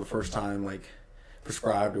Adderall for the first time, like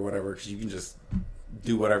prescribed or whatever, because you can just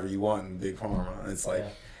do whatever you want in Big Pharma. And it's like,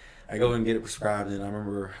 I go and get it prescribed, and I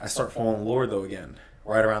remember I start following the Lord though again.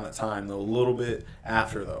 Right around that time, though, a little bit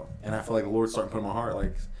after, though. And I feel like the Lord's starting to put in my heart,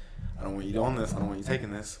 like, I don't want you doing this. I don't want you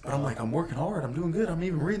taking this. But I'm like, I'm working hard. I'm doing good. I'm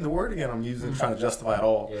even reading the Word again. I'm trying to justify it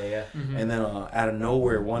all. Yeah. And then out of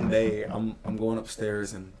nowhere, one day, I'm going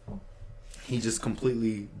upstairs, and he just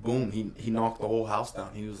completely, boom, he knocked the whole house down.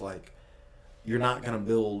 He was like, you're not going to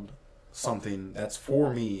build something that's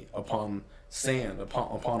for me upon sand,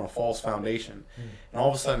 upon a false foundation. And all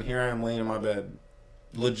of a sudden, here I am laying in my bed,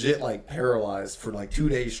 legit like paralyzed for like 2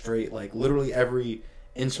 days straight. Like literally every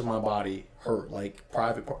inch of my body hurt, like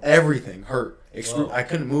private part, everything hurt. I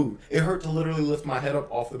couldn't move. It hurt to literally lift my head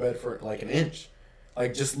up off the bed for like an inch.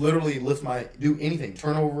 Like just literally do anything,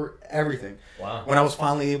 turn over everything. Wow. When I was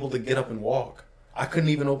finally able to get up and walk, I couldn't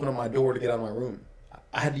even open up my door to get out of my room.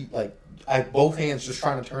 I had to I had both hands just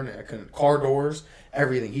trying to turn it. I couldn't. Car doors,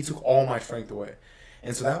 everything. He took all my strength away.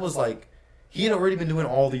 And so that was like, he had already been doing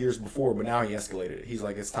all the years before, but now he escalated it. He's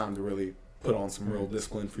like, it's time to really put on some real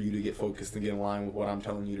discipline for you to get focused and get in line with what I'm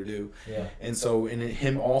telling you to do. Yeah. And so, and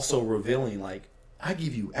him also revealing, like, I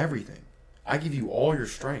give you everything. I give you all your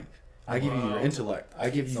strength. I give you your intellect. I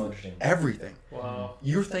give you everything. Wow.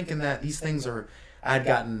 You're thinking that these things are, I had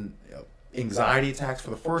gotten anxiety attacks for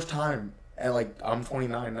the first time at like, I'm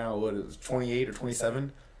 29 now, what is it, 28 or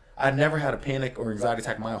 27? I'd never had a panic or anxiety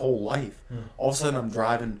attack my whole life. All of a sudden I'm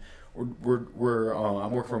driving I'm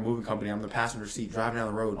working for a moving company. I'm in the passenger seat driving down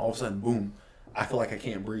the road, and all of a sudden, boom, I feel like I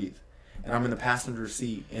can't breathe, and I'm in the passenger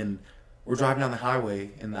seat, and we're driving down the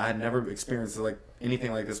highway, and I had never experienced like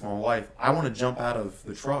anything like this my whole life. I want to jump out of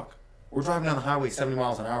the truck. We're driving down the highway 70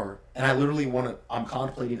 miles an hour, and I literally I'm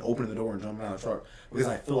contemplating opening the door and jumping out of the truck because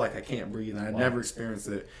I feel like I can't breathe, and I'd never experienced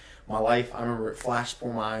it. My life, I remember it flashed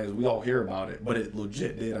before my eyes. We all hear about it, but it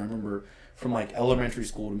legit did. I remember from like elementary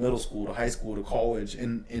school to middle school to high school to college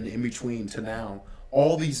and in between to now,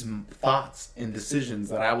 all these thoughts and decisions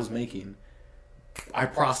that I was making, I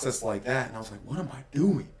processed like that, and I was like, what am I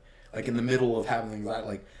doing? Like in the middle of having anxiety,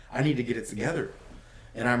 like I need to get it together.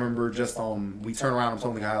 And I remember just we turn around and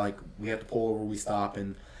told the guy like we had to pull over, we stop,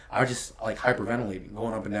 and I was just like hyperventilating,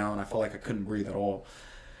 going up and down. I felt like I couldn't breathe at all.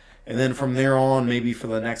 And then from there on, maybe for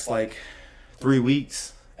the next like 3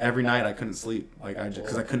 weeks, every night I couldn't sleep, like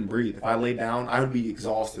because I couldn't breathe. If I laid down, I would be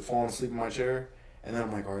exhausted, falling asleep in my chair, and then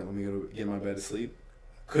I'm like, all right, let me go get in my bed to sleep.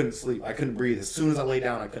 Couldn't sleep. I couldn't breathe. As soon as I lay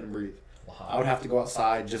down, I couldn't breathe. Wow. I would have to go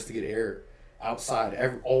outside just to get air,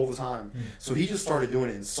 outside all the time. So he just started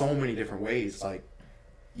doing it in so many different ways. Like,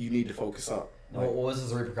 you need to focus up. Like, what was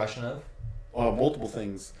this a repercussion of? Multiple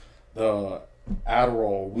things. The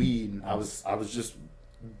Adderall, weed. I was just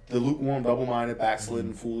the lukewarm, double-minded,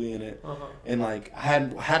 backslidden, fully in it, and like I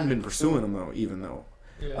hadn't been pursuing him though. Even though,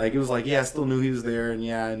 like it was like I still knew he was there, and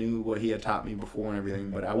I knew what he had taught me before and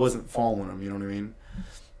everything, but I wasn't following him. You know what I mean?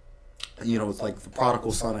 It's like the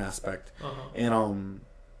prodigal son aspect, and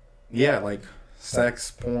like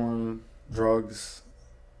sex, porn, drugs.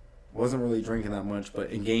 Wasn't really drinking that much,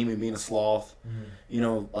 but in gaming, being a sloth,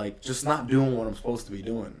 like just not doing what I'm supposed to be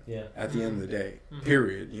doing. Yeah. At the end of the day,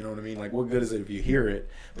 period. You know what I mean? Like, what good is it if you hear it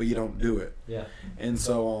but you don't do it? Yeah. And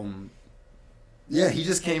so, he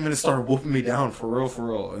just came in and started whooping me down for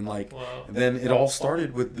real, and like, then it all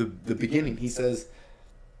started with the beginning. He says,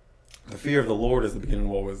 "The fear of the Lord is the beginning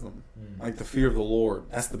of all wisdom." Like the fear of the Lord,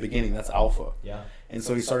 that's the beginning. That's alpha. Yeah. And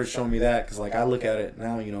so he started showing me that because, like, I look at it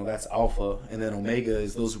now, that's alpha, and then omega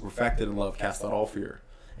is those who perfected in love cast out all fear.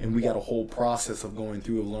 And we got a whole process of going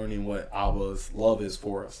through of learning what Abba's love is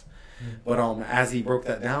for us. But as he broke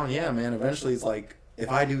that down, eventually it's like, if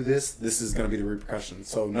I do this is going to be the repercussion.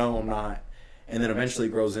 So no, I'm not. And then eventually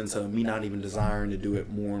it grows into me not even desiring to do it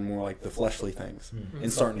more and more, like the fleshly things,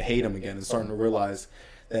 and starting to hate him again, and starting to realize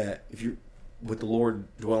that if you're with the Lord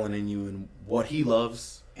dwelling in you and what he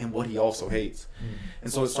loves and what he also hates.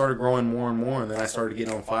 And so it started growing more and more, and then I started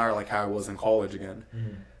getting on fire like how I was in college again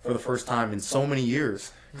for the first time in so many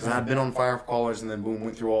years, because I'd been on fire for college, and then boom,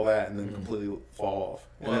 went through all that and then completely fall off.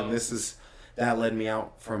 And then that led me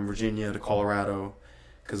out from Virginia to Colorado,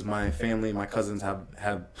 because my family, my cousins have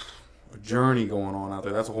a journey going on out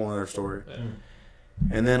there. That's a whole other story.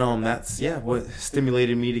 And then that's what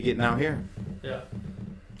stimulated me to getting out here. Yeah.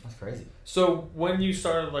 That's crazy. So when you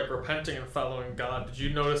started like repenting and following God, did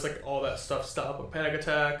you notice like all that stuff stop with panic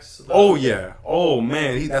attacks? Oh yeah. Oh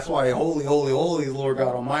man. That's why holy, holy, holy is Lord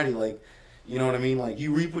God Almighty. Like, you know what I mean? Like,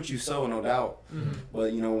 you reap what you sow, no doubt.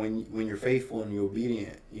 But when you're faithful and you're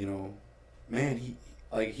obedient, man,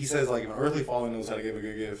 he says, like, if an earthly father knows how to give a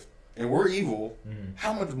good gift, and we're evil,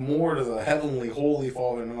 how much more does a heavenly, holy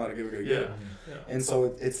father know how to give a good gift? Yeah. And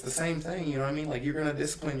so it's the same thing. You know what I mean? Like, you're gonna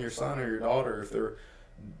discipline your son or your daughter if they're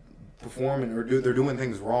performing or they're doing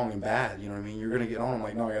things wrong and bad, you know what I mean? You're gonna get on them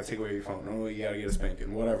like, no, I gotta take away your phone, no, you gotta get a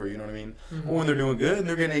spanking, whatever, you know what I mean? Or when they're doing good and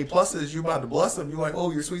they're getting A+, you about to bless them, you're like, oh,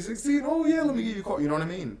 you're sweet 16, oh yeah, let me give you a call, you know what I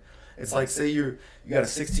mean? It's like, say you got a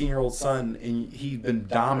 16-year-old son and he's been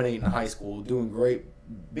dominating high school, doing great,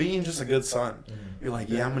 being just a good son. You're like,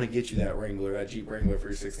 yeah, I'm gonna get you that Wrangler, that Jeep Wrangler for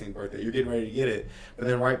your 16th birthday. You're getting ready to get it, but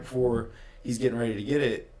then right before he's getting ready to get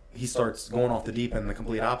it, he starts going off the deep end, the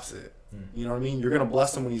complete opposite. You know what I mean? You're going to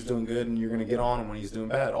bless him when he's doing good, and you're going to get on him when he's doing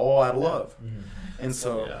bad, all out of love. And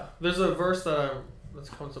so... There's a verse that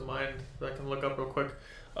comes to mind that I can look up real quick,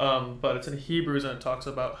 but it's in Hebrews, and it talks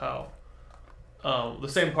about how the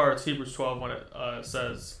same part as Hebrews 12 when it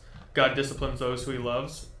says, God disciplines those who he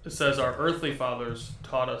loves. It says, our earthly fathers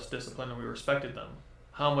taught us discipline, and we respected them.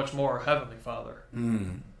 How much more our heavenly Father?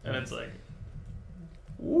 And it's like...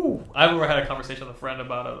 Ooh. I remember I had a conversation with a friend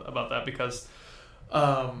about that because...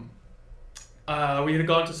 we had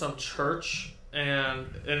gone to some church, and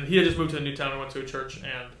he had just moved to a new town and went to a church,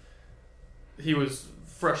 and he was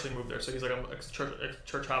freshly moved there, so he's like a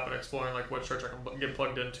church hopping, exploring like what church I can get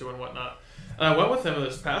plugged into and whatnot. And I went with him, and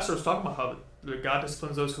this pastor was talking about how God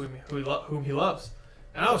disciplines those whom he loves.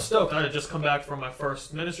 And I was stoked. I had just come back from my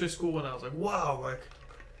first ministry school, and I was like, wow, like,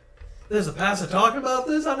 there's a pastor talking about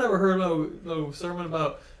this? I never heard no sermon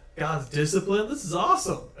about God's discipline. This is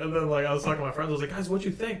awesome. And then like I was talking to my friends, I was like, guys, what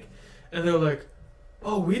you think? And they were like,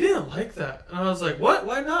 oh, we didn't like that. And I was like, what?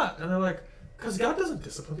 Why not? And they're like, because God doesn't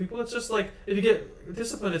discipline people. It's just like, if you get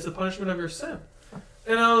disciplined, it's the punishment of your sin.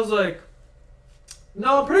 And I was like,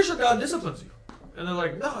 no, I'm pretty sure God disciplines you. And they're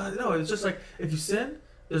like, no, it's just like, if you sin,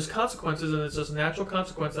 there's consequences, and it's just natural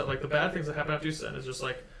consequence that, like, the bad things that happen after you sin is just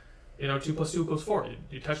like, 2 + 2 = 4.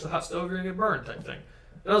 You touch the hot stove, you're going to get burned type thing.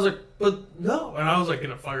 And I was like, but no. And I was like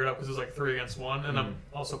getting fired up because it was like 3 against 1. And I'm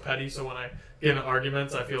also petty, so when I get in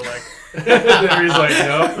arguments, I feel like he's like,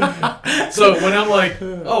 no. So when I'm like,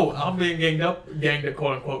 oh, I'm being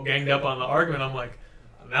quote unquote, ganged up on the argument, I'm like,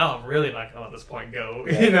 now I'm really not gonna let this point go.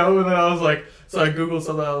 Yeah. And then I was like, so I Googled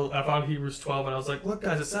something, I found Hebrews 12, and I was like, look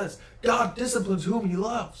guys, it says, God disciplines whom he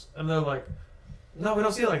loves. And they're like, no, we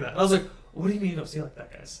don't see it like that. And I was like, what do you mean you don't see it like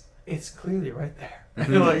that, guys? It's clearly right there.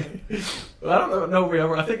 And they're like, I don't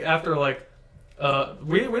know, I think after like,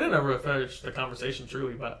 we didn't ever finish the conversation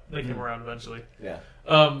truly, but they came around eventually. Yeah.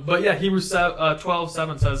 But yeah, Hebrews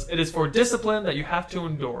 12:7 says, it is for discipline that you have to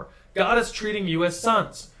endure. God is treating you as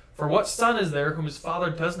sons. For what son is there whom his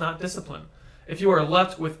father does not discipline? If you are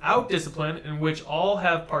left without discipline, in which all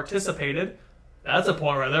have participated, that's a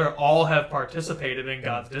point right there, all have participated in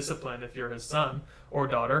God's discipline if you're his son or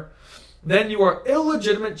daughter, then you are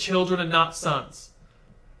illegitimate children and not sons.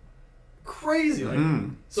 Crazy.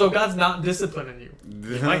 So God's not disciplining you.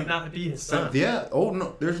 You might not be his son. Yeah. Oh,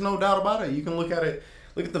 no. There's no doubt about it. You can look at it.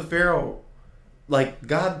 Look at the Pharaoh. Like,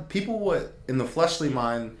 God, people in the fleshly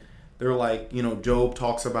mind, they're like, Job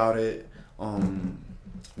talks about it. I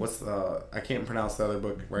can't pronounce the other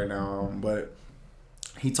book right now, but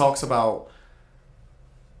he talks about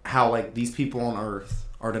how, like, these people on earth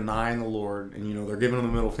are denying the Lord, and, they're giving him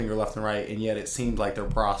the middle finger left and right, and yet it seems like they're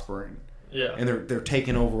prospering. Yeah. And they're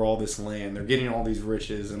taking over all this land. They're getting all these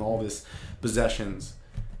riches and all this possessions.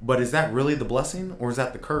 But is that really the blessing, or is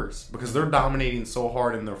that the curse? Because they're dominating so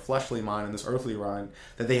hard in their fleshly mind and this earthly mind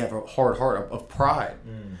that they have a hard heart of pride.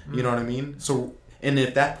 Mm-hmm. You know what I mean? So, and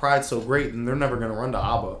if that pride's so great, then they're never going to run to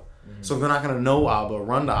Abba. Mm-hmm. So if they're not going to know Abba,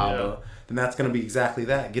 run to Abba, then that's going to be exactly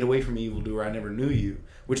that. Get away from me, evildoer, I never knew you.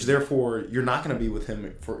 Which therefore, you're not going to be with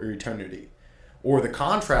him for eternity. Or the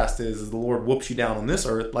contrast is the Lord whoops you down on this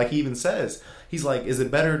earth, like he even says. He's like, is it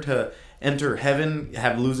better to enter heaven,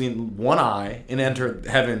 have losing one eye, and enter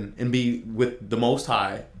heaven and be with the Most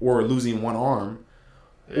High, or losing one arm?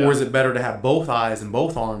 Yeah. Or is it better to have both eyes and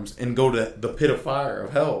both arms and go to the pit of fire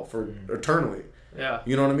of hell for eternally? Yeah.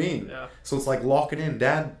 You know what I mean? Yeah. So it's like locking in.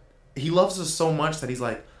 Dad, he loves us so much that he's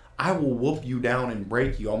like, I will whoop you down and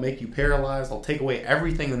break you. I'll make you paralyzed. I'll take away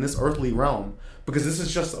everything in this earthly realm because this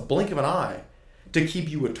is just a blink of an eye to keep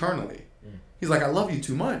you eternally. He's like, I love you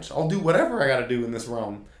too much. I'll do whatever I got to do in this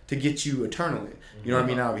realm to get you eternally. You know what I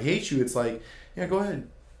mean? Now, if he hates you, it's like, yeah, go ahead.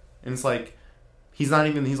 And it's like, he's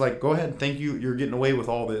like, go ahead. Thank you. You're getting away with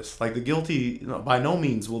all this. Like, the guilty, by no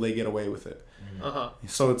means will they get away with it.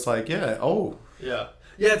 So it's like, yeah, oh. Yeah.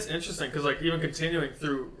 Yeah, it's interesting because, like, even continuing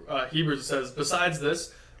through Hebrews, it says, besides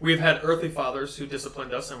this, we have had earthly fathers who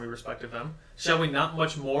disciplined us and we respected them. Shall we not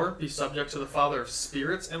much more be subject to the Father of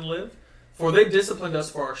spirits and live? For they disciplined us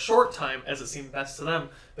for a short time, as it seemed best to them,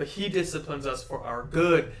 but he disciplines us for our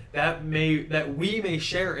good, that we may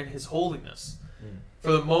share in his holiness.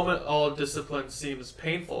 For the moment, all discipline seems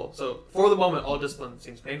painful.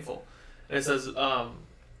 And it says,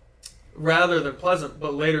 rather than pleasant,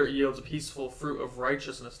 but later it yields a peaceful fruit of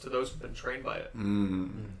righteousness to those who've been trained by it.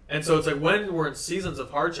 And so it's like when we're in seasons of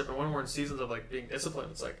hardship and when we're in seasons of like being disciplined,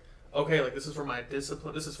 it's like, okay, like this is for my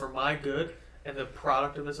discipline, this is for my good. And the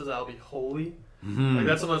product of this is I'll be holy. Like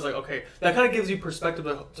that's something that's like, okay, that kind of gives you perspective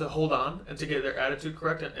to hold on and to get their attitude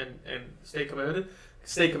correct and stay committed.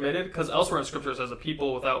 Because elsewhere in Scripture it says the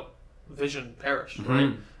people without vision perish,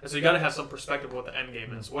 right? And so you got to have some perspective of what the end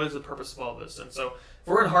game is. What is the purpose of all this? And so if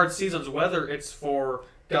we're in hard seasons, whether it's for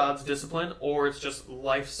God's discipline or it's just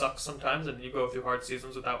life sucks sometimes and you go through hard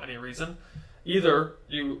seasons without any reason, either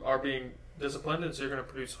you are being disciplined and so you're going to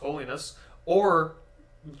produce holiness, or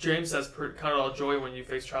James says, count it all joy when you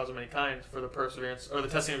face trials of many kinds, for the perseverance, or the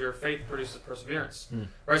testing of your faith produces perseverance.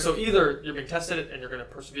 Right? So either you're being tested and you're going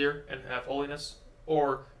to persevere and have holiness,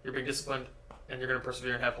 or you're being disciplined and you're going to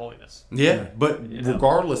persevere and have holiness. Yeah, but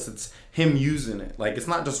regardless, it's him using it. Like, it's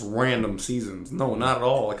not just random seasons. No, not at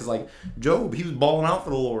all. Because, like, Job, he was balling out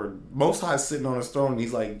for the Lord. Most High's sitting on his throne.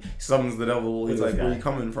 He's like, summons the devil. He's like, where are you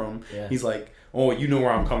coming from? Yeah. He's like, oh, you know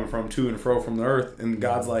where I'm coming from, to and fro from the earth. And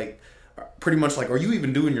God's like, pretty much like, are you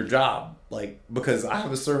even doing your job? Like, because I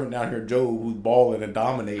have a servant down here, Job, who's balling and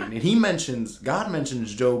dominating. And God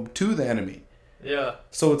mentions Job to the enemy. Yeah.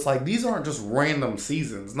 So it's like these aren't just random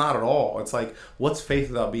seasons, not at all. It's like, what's faith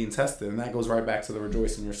without being tested? And that goes right back to the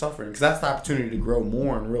rejoice in your suffering, because that's the opportunity to grow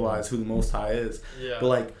more and realize who the Most High is. Yeah. But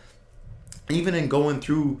like, even in going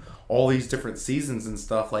through all these different seasons and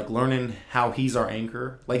stuff, like learning how He's our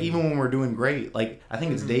anchor. Like even when we're doing great, like I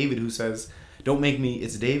think it's David who says, "Don't make me."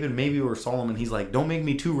 It's David, maybe, or Solomon. He's like, "Don't make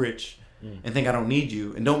me too rich and think I don't need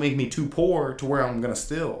you, and don't make me too poor to where I'm gonna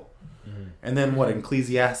steal." And then what in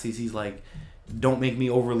Ecclesiastes, he's like, "Don't make me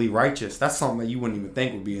overly righteous." That's something that you wouldn't even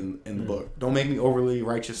think would be in the book. Don't make me overly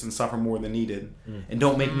righteous and suffer more than needed, and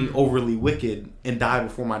don't make me overly wicked and die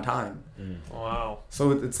before my time. Wow.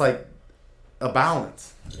 So it's like a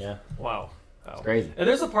balance. Yeah. Wow. It's crazy. And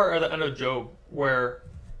there's a part at the end of Job where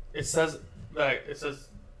it says that it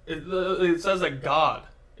says that God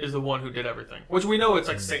is the one who did everything, which we know it's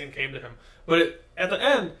like Satan came to him. But at the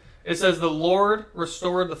end, it says the Lord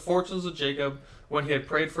restored the fortunes of Jacob when he had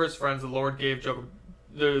prayed for his friends. The Lord gave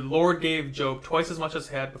Job twice as much as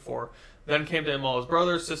he had before. Then came to him all his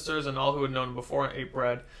brothers, sisters, and all who had known him before and ate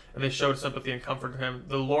bread, and they showed sympathy and comforted him.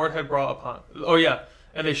 The Lord had brought upon.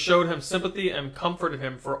 And they showed him sympathy and comforted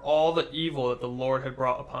him for all the evil that the Lord had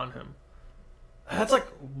brought upon him. That's like,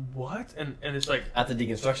 what? And it's like... At the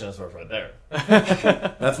deconstructionist work right there.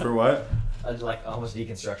 That's for what? Like, almost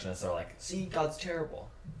deconstructionists are like, see, God's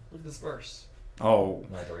terrible. Look at this verse. Oh.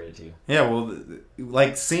 I'm like, I'll read it to you. Yeah, well,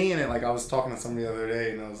 like seeing it, like I was talking to somebody the other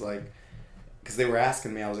day, and I was like, because they were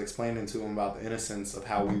asking me, I was explaining to them about the innocence of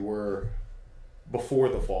how we were before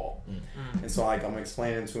the fall. And so like I'm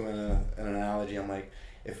explaining to them in an analogy. I'm like,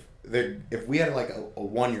 if we had like a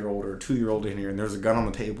 1-year-old or a 2-year-old in here, and there's a gun on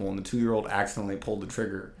the table, and the 2-year-old accidentally pulled the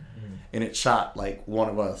trigger, and it shot like one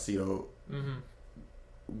of us,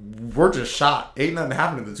 we're just shot. Ain't nothing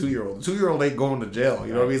happened to the 2-year-old. The 2-year-old ain't going to jail.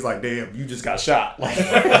 You know what I mean? He's like, damn, you just got shot. Like,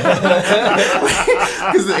 because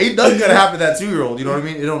ain't nothing gonna happen to that 2-year-old. You know what I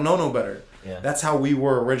mean? It don't know no better. Yeah. That's how we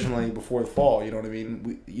were originally before the fall. You know what I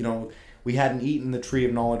mean? We hadn't eaten the tree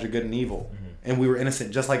of knowledge of good and evil, and we were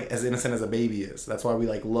innocent, just like as innocent as a baby is. That's why we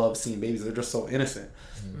like love seeing babies. They're just so innocent.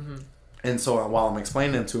 And so while I'm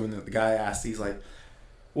explaining to him, that the guy asked, he's like,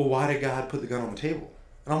 "Well, why did God put the gun on the table?"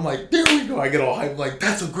 And I'm like, there we go. I get all hyped. Like,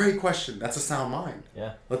 that's a great question. That's a sound mind.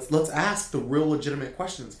 Yeah. Let's ask the real legitimate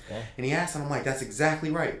questions. Okay. And he asked, and I'm like, that's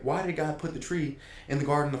exactly right. Why did God put the tree in the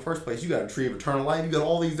garden in the first place? You got a tree of eternal life. You got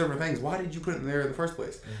all these different things. Why did you put it in there in the first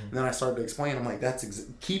place? And then I started to explain. I'm like,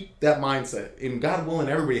 keep that mindset. And God willing,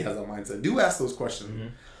 everybody has that mindset. Do ask those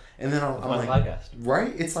questions. And then I'm like, podcast.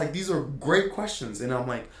 Right? It's like, these are great questions. And I'm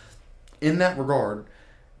like, in that regard,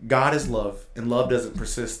 God is love, and love doesn't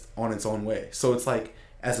persist on its own way. So it's like,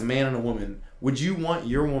 as a man and a woman, would you want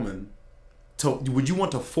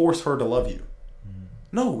to force her to love you?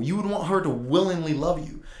 No, you would want her to willingly love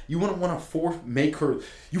you. You wouldn't want to make her,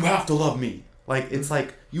 you have to love me. Like, it's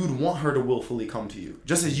like, you would want her to willfully come to you,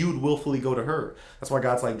 just as you would willfully go to her. That's why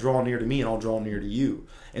God's like, draw near to me and I'll draw near to you.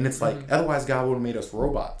 And it's like, otherwise God would have made us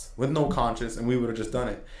robots with no conscience, and we would have just done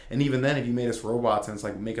it. And even then, if you made us robots and it's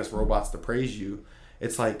like, make us robots to praise you,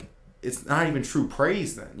 it's like, it's not even true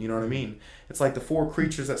praise then. You know what I mean? It's like the 4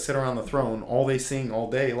 creatures that sit around the throne, all they sing all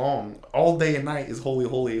day long, all day and night is holy,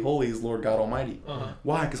 holy, holy is Lord God Almighty.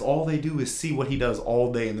 Why? Because all they do is see what he does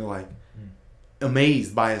all day, and they're like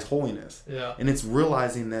amazed by his holiness. Yeah. And it's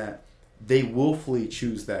realizing that they willfully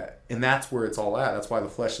choose that. And that's where it's all at. That's why the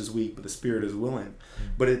flesh is weak, but the spirit is willing.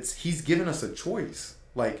 But he's given us a choice.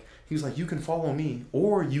 Like, he's like, you can follow me,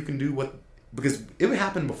 or you can do what, because it would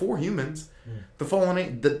happen before humans. The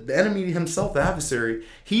fallen, the enemy himself, the adversary,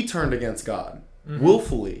 he turned against God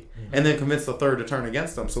willfully, and then convinced the third to turn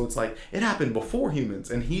against him. So it's like, it happened before humans,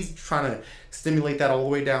 and he's trying to stimulate that all the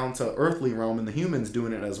way down to earthly realm, and the humans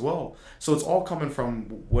doing it as well. So it's all coming from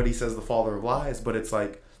what he says, the father of lies. But it's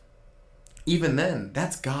like, even then,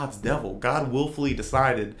 that's God's devil. God willfully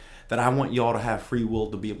decided that I want y'all to have free will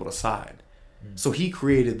to be able to side. So he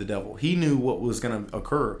created the devil. He knew what was going to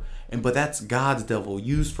occur. But that's God's devil,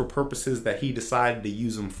 used for purposes that he decided to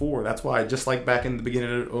use him for. That's why, just like back in the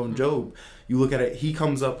beginning of Job, you look at it, he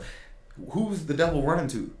comes up, who's the devil running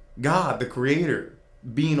to? God, the creator,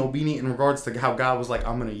 being obedient in regards to how God was like,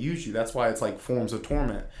 I'm going to use you. That's why it's like forms of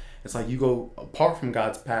torment. It's like you go apart from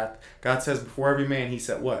God's path. God says before every man, he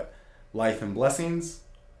said what? Life and blessings,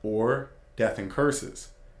 or death and curses.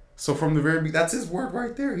 So from the very beginning, that's his word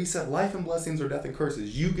right there. He said life and blessings, or death and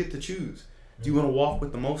curses. You get to choose. Do you want to walk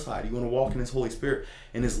with the Most High? Do you want to walk in his Holy Spirit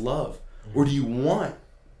and his love? Or do you want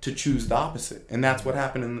to choose the opposite? And that's what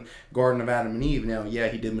happened in the Garden of Adam and Eve. Now, yeah,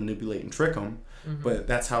 he did manipulate and trick them, but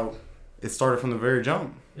that's how it started from the very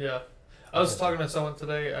jump. Yeah. I was talking to someone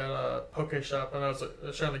today at a poke shop, and I was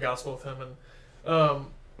sharing the gospel with him, and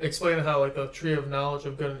explaining how like the tree of knowledge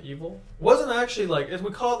of good and evil wasn't actually like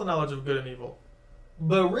we call it the knowledge of good and evil,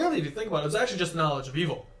 but really if you think about it, it was actually just knowledge of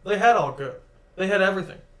evil. They had all good. They had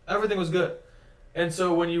everything. Everything was good. And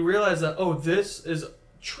so when you realize that, oh, this is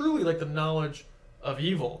truly like the knowledge of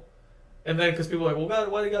evil, and then because people are like, well,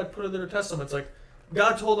 God, why did God put it in their testament? It's like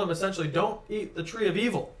God told them essentially, don't eat the tree of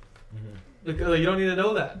evil, because like, you don't need to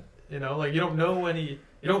know that. You know, like you don't know any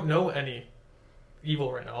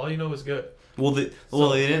evil right now. All you know is good. Well, they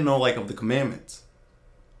didn't know like of the commandments.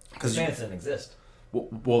 Because commandments didn't exist.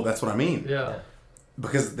 Well, that's what I mean. Yeah.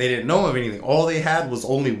 Because they didn't know of anything. All they had was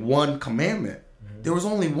only one commandment. There was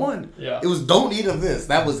only one. Yeah. It was don't eat of this.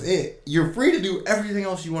 That was it. You're free to do everything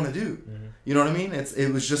else you want to do. You know what I mean?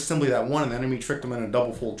 It was just simply that one, and the enemy tricked them in a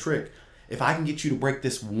double-fold trick. If I can get you to break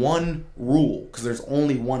this one rule, because there's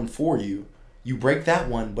only one for you, you break that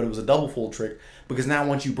one, but it was a double-fold trick, because now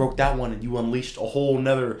once you broke that one and you unleashed a whole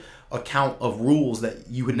nother account of rules that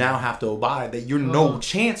you would now have to abide, that you're no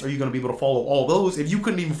chance are you going to be able to follow all those if you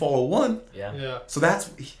couldn't even follow one. Yeah. So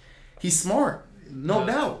he's smart, no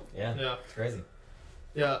doubt. Yeah. It's crazy.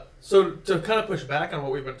 Yeah. So to kind of push back on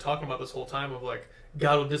what we've been talking about this whole time of like,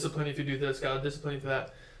 God will discipline you if you do this, God will discipline you for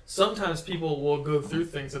that. Sometimes people will go through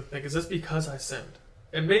things and think, is this because I sinned?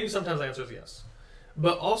 And maybe sometimes the answer is yes.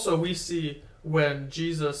 But also we see when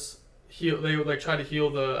Jesus they would like try to heal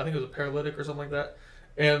I think it was a paralytic or something like that,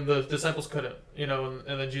 and the disciples couldn't, you know,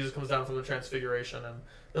 and then Jesus comes down from the transfiguration and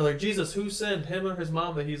they're like, Jesus, who sinned, him or his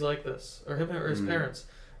mom, that he's like this, or him or his parents?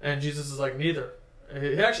 And Jesus is like, neither.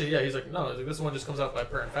 He's like, no, this one just comes out by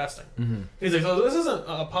prayer and fasting. He's like, so this isn't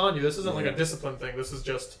upon you. This isn't like a discipline thing. This is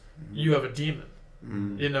just you have a demon,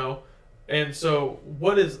 you know. And so,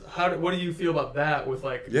 what do you feel about that? With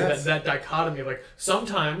like that dichotomy of like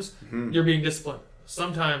sometimes you're being disciplined,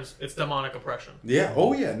 sometimes it's demonic oppression. Yeah.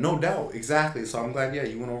 Oh yeah. No doubt. Exactly. So I'm glad. Yeah,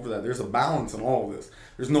 you went over that. There's a balance in all of this.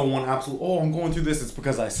 There's no one absolute. Oh, I'm going through this. It's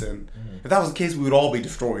because I sinned. If that was the case, we would all be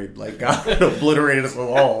destroyed. Like God obliterated us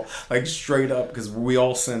all, like straight up, because we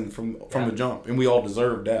all sinned from the jump, and we all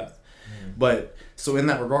deserve death. But so in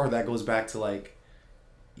that regard, that goes back to like,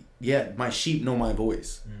 my sheep know my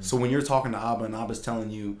voice. So when you're talking to Abba and Abba's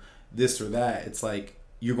telling you this or that, it's like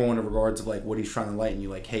you're going to regards of like what he's trying to enlighten you,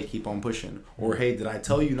 like, hey, keep on pushing, or hey, did I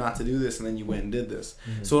tell you not to do this and then you went and did this?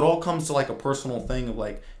 So it all comes to like a personal thing of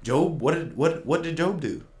like, Job, what did Job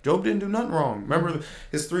do? Job didn't do nothing wrong. Remember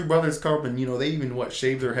his 3 brothers come up and they even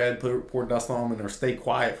shave their head, pour dust on them, and or stay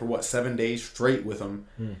quiet for 7 days straight with them.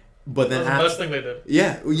 But then that's the best thing they did.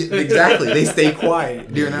 Yeah, exactly. They stayed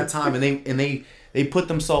quiet during that time, and they put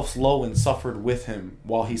themselves low and suffered with him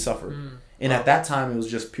while he suffered. And at that time, it was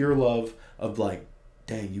just pure love of like,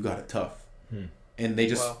 dang, you got it tough. And they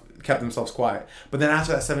just kept themselves quiet. But then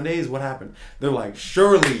after that 7 days, what happened? They're like,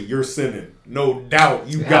 surely you're sinning. No doubt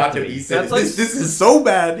you got to be sinning. Like, this is so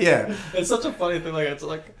bad. Yeah. It's such a funny thing. Like, it's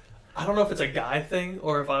like, I don't know if it's a guy thing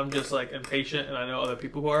or if I'm just like impatient and I know other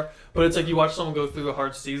people who are. But it's like you watch someone go through a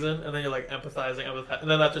hard season and then you're like empathizing.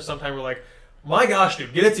 And then after some time, we're like, my gosh,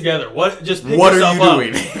 dude, get it together. What? Just pick what yourself are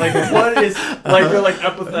you up. doing? Like, what is like you're like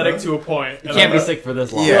empathetic to a point. You can't be sick for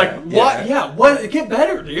this long. You're like, what? Yeah, what? Get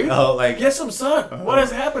better, dude. Oh, like Get some sun. What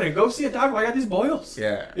is happening? Go see a doctor. I got these boils.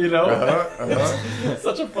 Yeah. You know? It's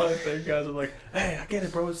such a funny thing, guys. I'm like, hey, I get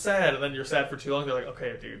it, bro. It's sad. And then you're sad for too long. They're like,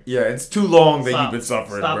 okay, dude. Yeah, it's too long that Stop. you've been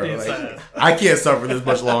suffering, Stop bro. being Like, sad. I can't suffer this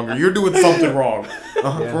much longer. You're doing something wrong.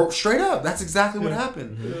 Bro, straight up, that's exactly what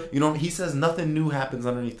happened. He says nothing new happens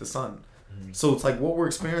underneath the sun. So it's like what we're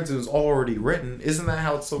experiencing is already written. Isn't that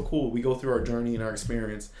how it's so cool? We go through our journey and our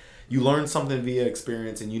experience. You learn something via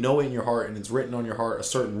experience, and you know it in your heart, and it's written on your heart, a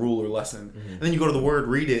certain rule or lesson. And then you go to the Word,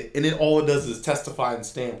 read it, and all it does is testify and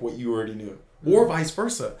stamp what you already knew. Or vice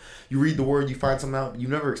versa. You read the Word, you find something out, you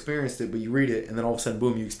never experienced it, but you read it, and then all of a sudden,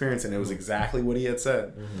 boom, you experience it, and it was exactly what he had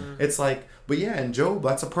said. It's like, but yeah, in Job,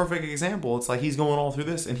 that's a perfect example. It's like he's going all through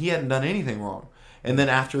this, and he hadn't done anything wrong. And then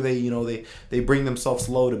after they bring themselves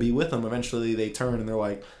low to be with him, eventually they turn and they're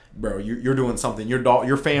like, bro, you're doing something.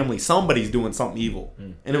 Your family, somebody's doing something evil.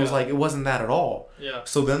 And it was like, it wasn't that at all. Yeah.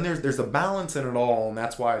 So then there's a balance in it all, and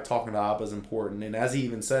that's why talking to Abba is important. And as he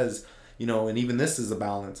even says, and even this is a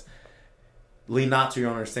balance. Lean not to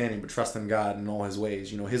your understanding, but trust in God in all his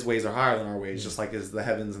ways. His ways are higher than our ways, just like as the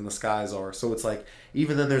heavens and the skies are. So it's like,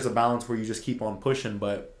 even then there's a balance where you just keep on pushing,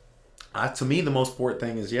 but to me, the most important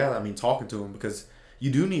thing is, talking to him, because you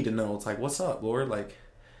do need to know. It's like, what's up, Lord? Like,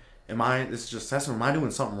 am I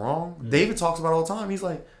doing something wrong? David talks about it all the time. He's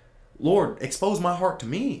like, Lord, expose my heart to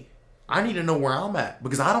me. I need to know where I'm at,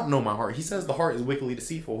 because I don't know my heart. He says the heart is wickedly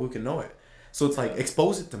deceitful. Who can know it? So it's like,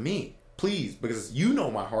 expose it to me, please, because you know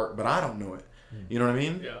my heart, but I don't know it. You know what I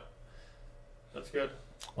mean? Yeah. That's good.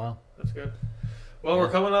 Wow. That's good. Well,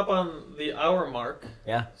 we're coming up on the hour mark.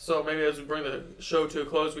 Yeah. So maybe as we bring the show to a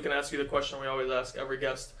close, we can ask you the question we always ask every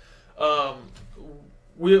guest.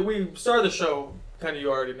 We started the show, kind of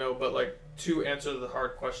you already know, but like to answer the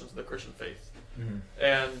hard questions of the Christian faith. Mm-hmm.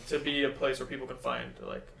 And to be a place where people can find,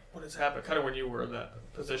 like, what has happened? Kind of when you were in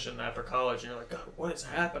that position after college, and you're like, God, what is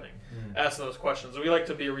happening? Mm-hmm. Asking those questions. We like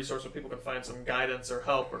to be a resource where people can find some guidance or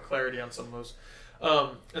help or clarity on some of those.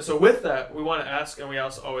 And so with that, we want to ask, and we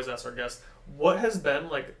also always ask our guests, what has been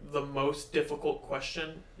like the most difficult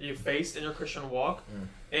question you faced in your Christian walk?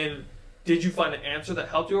 And did you find an answer that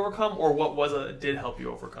helped you overcome, or what was it that did help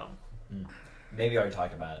you overcome? Maybe you already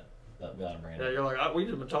talked about it. Without bringing it Yeah, up. you're like, we've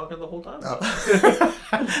been talking the whole time.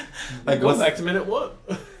 Like, Go back to minute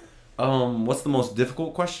 1. What's the most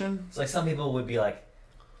difficult question? It's like some people would be like,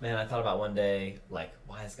 man, I thought about one day, like,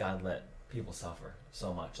 why has God let people suffer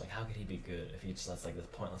so much? Like, how could he be good if he just lets like this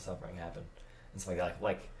pointless suffering happen? And stuff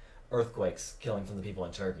like earthquakes killing tons of people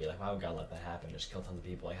in Turkey. Like, why would God let that happen? Just kill tons of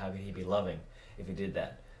people. Like, how could he be loving if he did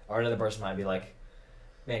that? Or another person might be like,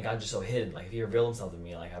 man, God's just so hidden. Like, if he revealed himself to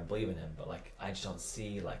me, like, I believe in him, but like, I just don't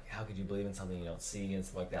see. Like, how could you believe in something you don't see and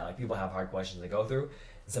stuff like that? Like, people have hard questions they go through,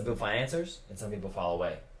 and some people find answers, and some people fall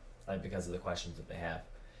away, like because of the questions that they have.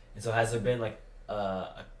 And so, has there been like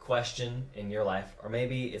a question in your life, or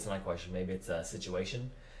maybe it's not a question, maybe it's a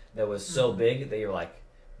situation that was so big that you're like,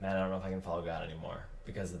 man, I don't know if I can follow God anymore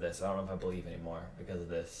because of this. I don't know if I believe anymore because of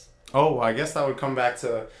this. Oh, I guess that would come back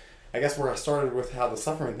to, I guess where I started with how the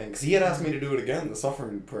suffering thing, because he had asked me to do it again, the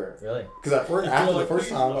suffering prayer. Really? Because after the first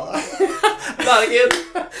time, Not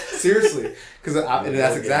again. seriously, because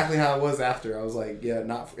that's exactly how it was after. I was like, yeah,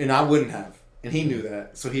 not, and I wouldn't have, and he knew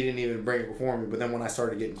that, so he didn't even bring it before me. But then when I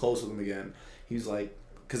started getting close with him again, he was like,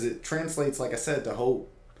 because it translates, like I said, to hope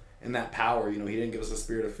and that power. You know, he didn't give us a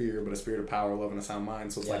spirit of fear, but a spirit of power, love, and a sound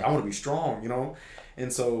mind. So it's like, I want to be strong, you know,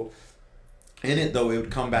 and so in it though, it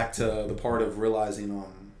would come back to the part of realizing,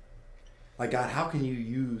 like, God, how can you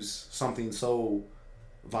use something so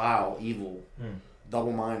vile, evil,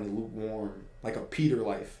 double-minded, lukewarm, like a Peter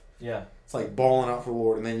life? Yeah. It's like balling out for the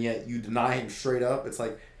Lord, and then yet you deny him straight up. It's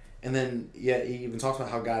like, and then yet he even talks about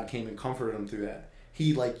how God came and comforted him through that.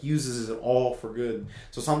 He like uses it all for good.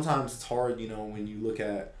 So sometimes it's hard, you know, when you look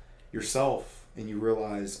at yourself and you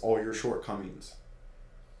realize all your shortcomings,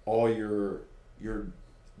 all your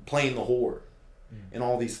playing the whore, and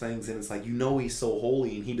all these things, and it's like, you know, he's so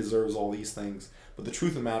holy and he deserves all these things, but the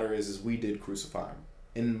truth of the matter is we did crucify him,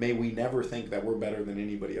 and may we never think that we're better than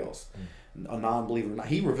anybody else, a non-believer. Not,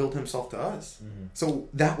 he revealed himself to us, so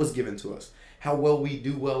that was given to us. How well we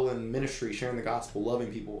do well in ministry, sharing the gospel,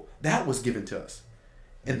 loving people, that was given to us,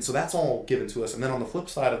 and so that's all given to us. And then on the flip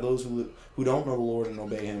side of those who don't know the Lord and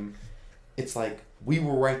obey him, it's like we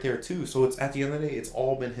were right there too. So it's, at the end of the day, it's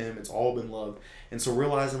all been him, it's all been loved. And so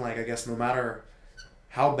realizing, like, I guess no matter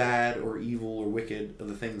how bad or evil or wicked are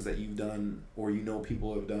the things that you've done, or you know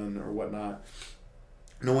people have done or whatnot,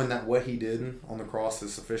 knowing that what he did on the cross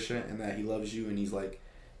is sufficient, and that he loves you, and he's like,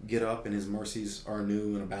 get up, and his mercies are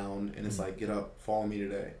new and abound, and it's like, get up, follow me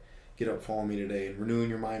today, get up, follow me today, and renewing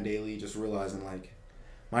your mind daily, just realizing, like,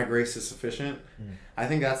 my grace is sufficient. I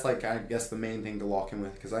think that's, like, I guess the main thing to lock in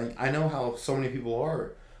with, because I know how so many people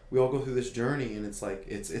are. We all go through this journey, and it's like,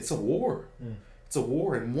 it's a war. It's a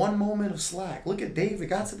war. In one moment of slack, look at David.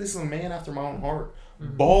 God said, this is a man after my own heart,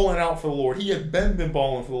 balling out for the Lord. He had been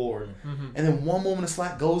balling for the Lord. And then one moment of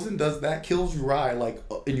slack goes and does that, kills Uriah. Like,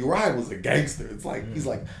 and Uriah was a gangster. It's like, he's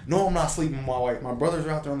like, no, I'm not sleeping with my wife. My brothers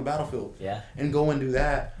are out there on the battlefield. Yeah. And go and do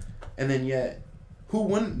that. And then yet, who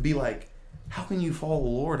wouldn't be like, how can you follow the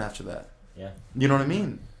Lord after that? Yeah. You know what I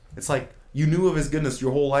mean? It's like, you knew of his goodness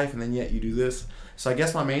your whole life, and then yet you do this. So I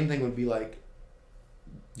guess my main thing would be like,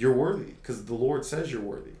 you're worthy, because the Lord says you're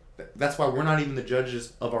worthy. That's why we're not even the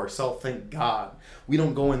judges of ourselves, thank God. We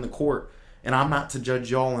don't go in the court, and I'm not to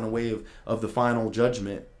judge y'all in a way of the final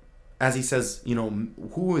judgment. As he says, you know,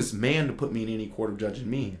 who is man to put me in any court of judging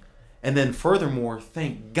me? And then furthermore,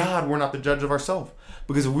 thank God we're not the judge of ourselves.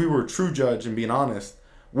 Because if we were a true judge and being honest,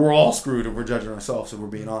 we're all screwed if we're judging ourselves, if we're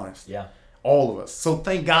being honest. Yeah. All of us. So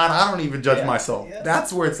thank God I don't even judge myself. Yeah.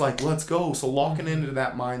 That's where it's like, let's go. So locking into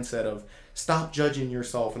that mindset of stop judging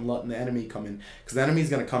yourself and letting the enemy come in. Because the enemy's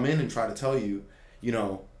going to come in and try to tell you, you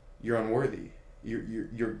know, you're unworthy.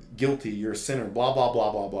 You're guilty. You're a sinner. Blah, blah,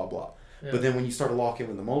 blah, blah, blah, blah. Yeah. But then when you start to lock in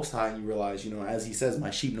with the Most High, you realize, you know, as he says, my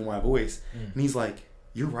sheep know my voice. And he's like,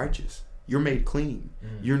 you're righteous. You're made clean.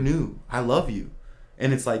 You're new. I love you.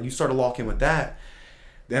 And it's like, you start to lock in with that.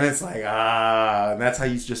 Then it's like, and that's how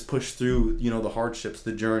you just push through, you know, the hardships,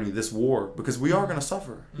 the journey, this war, because we are going to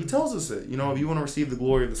suffer. He tells us it. You know, if you want to receive the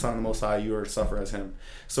glory of the Son of the Most High, you are to suffer as him.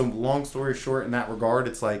 So long story short, in that regard,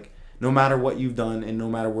 it's like, no matter what you've done and no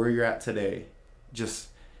matter where you're at today, just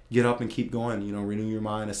get up and keep going. You know, renew your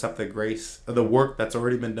mind, accept the grace of the work that's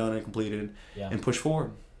already been done and completed, and push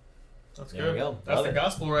forward. That's There good. we go. That's Love the it.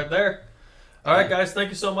 gospel right there. All right, guys. Thank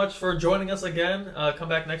you so much for joining us again. Come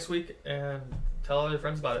back next week and tell all your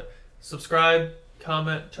friends about it. Subscribe,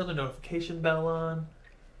 comment, turn the notification bell on,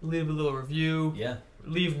 leave a little review. Yeah.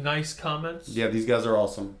 Leave nice comments. Yeah, these guys are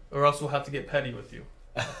awesome. Or else we'll have to get petty with you.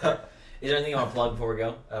 Is there anything you want to plug before we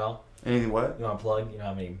go at all? Anything what? You want to plug? You know,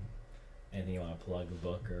 anything you want to plug? A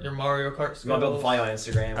book or? Your Mario Kart skills. You want to be able to follow you on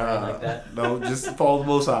Instagram or anything like that? No, just follow the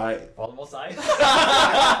Most High. Follow the Most High.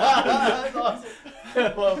 That's awesome.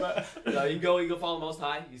 I love that. No, you go follow the Most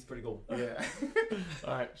High. He's pretty cool. Yeah.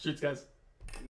 All right, shoots, guys.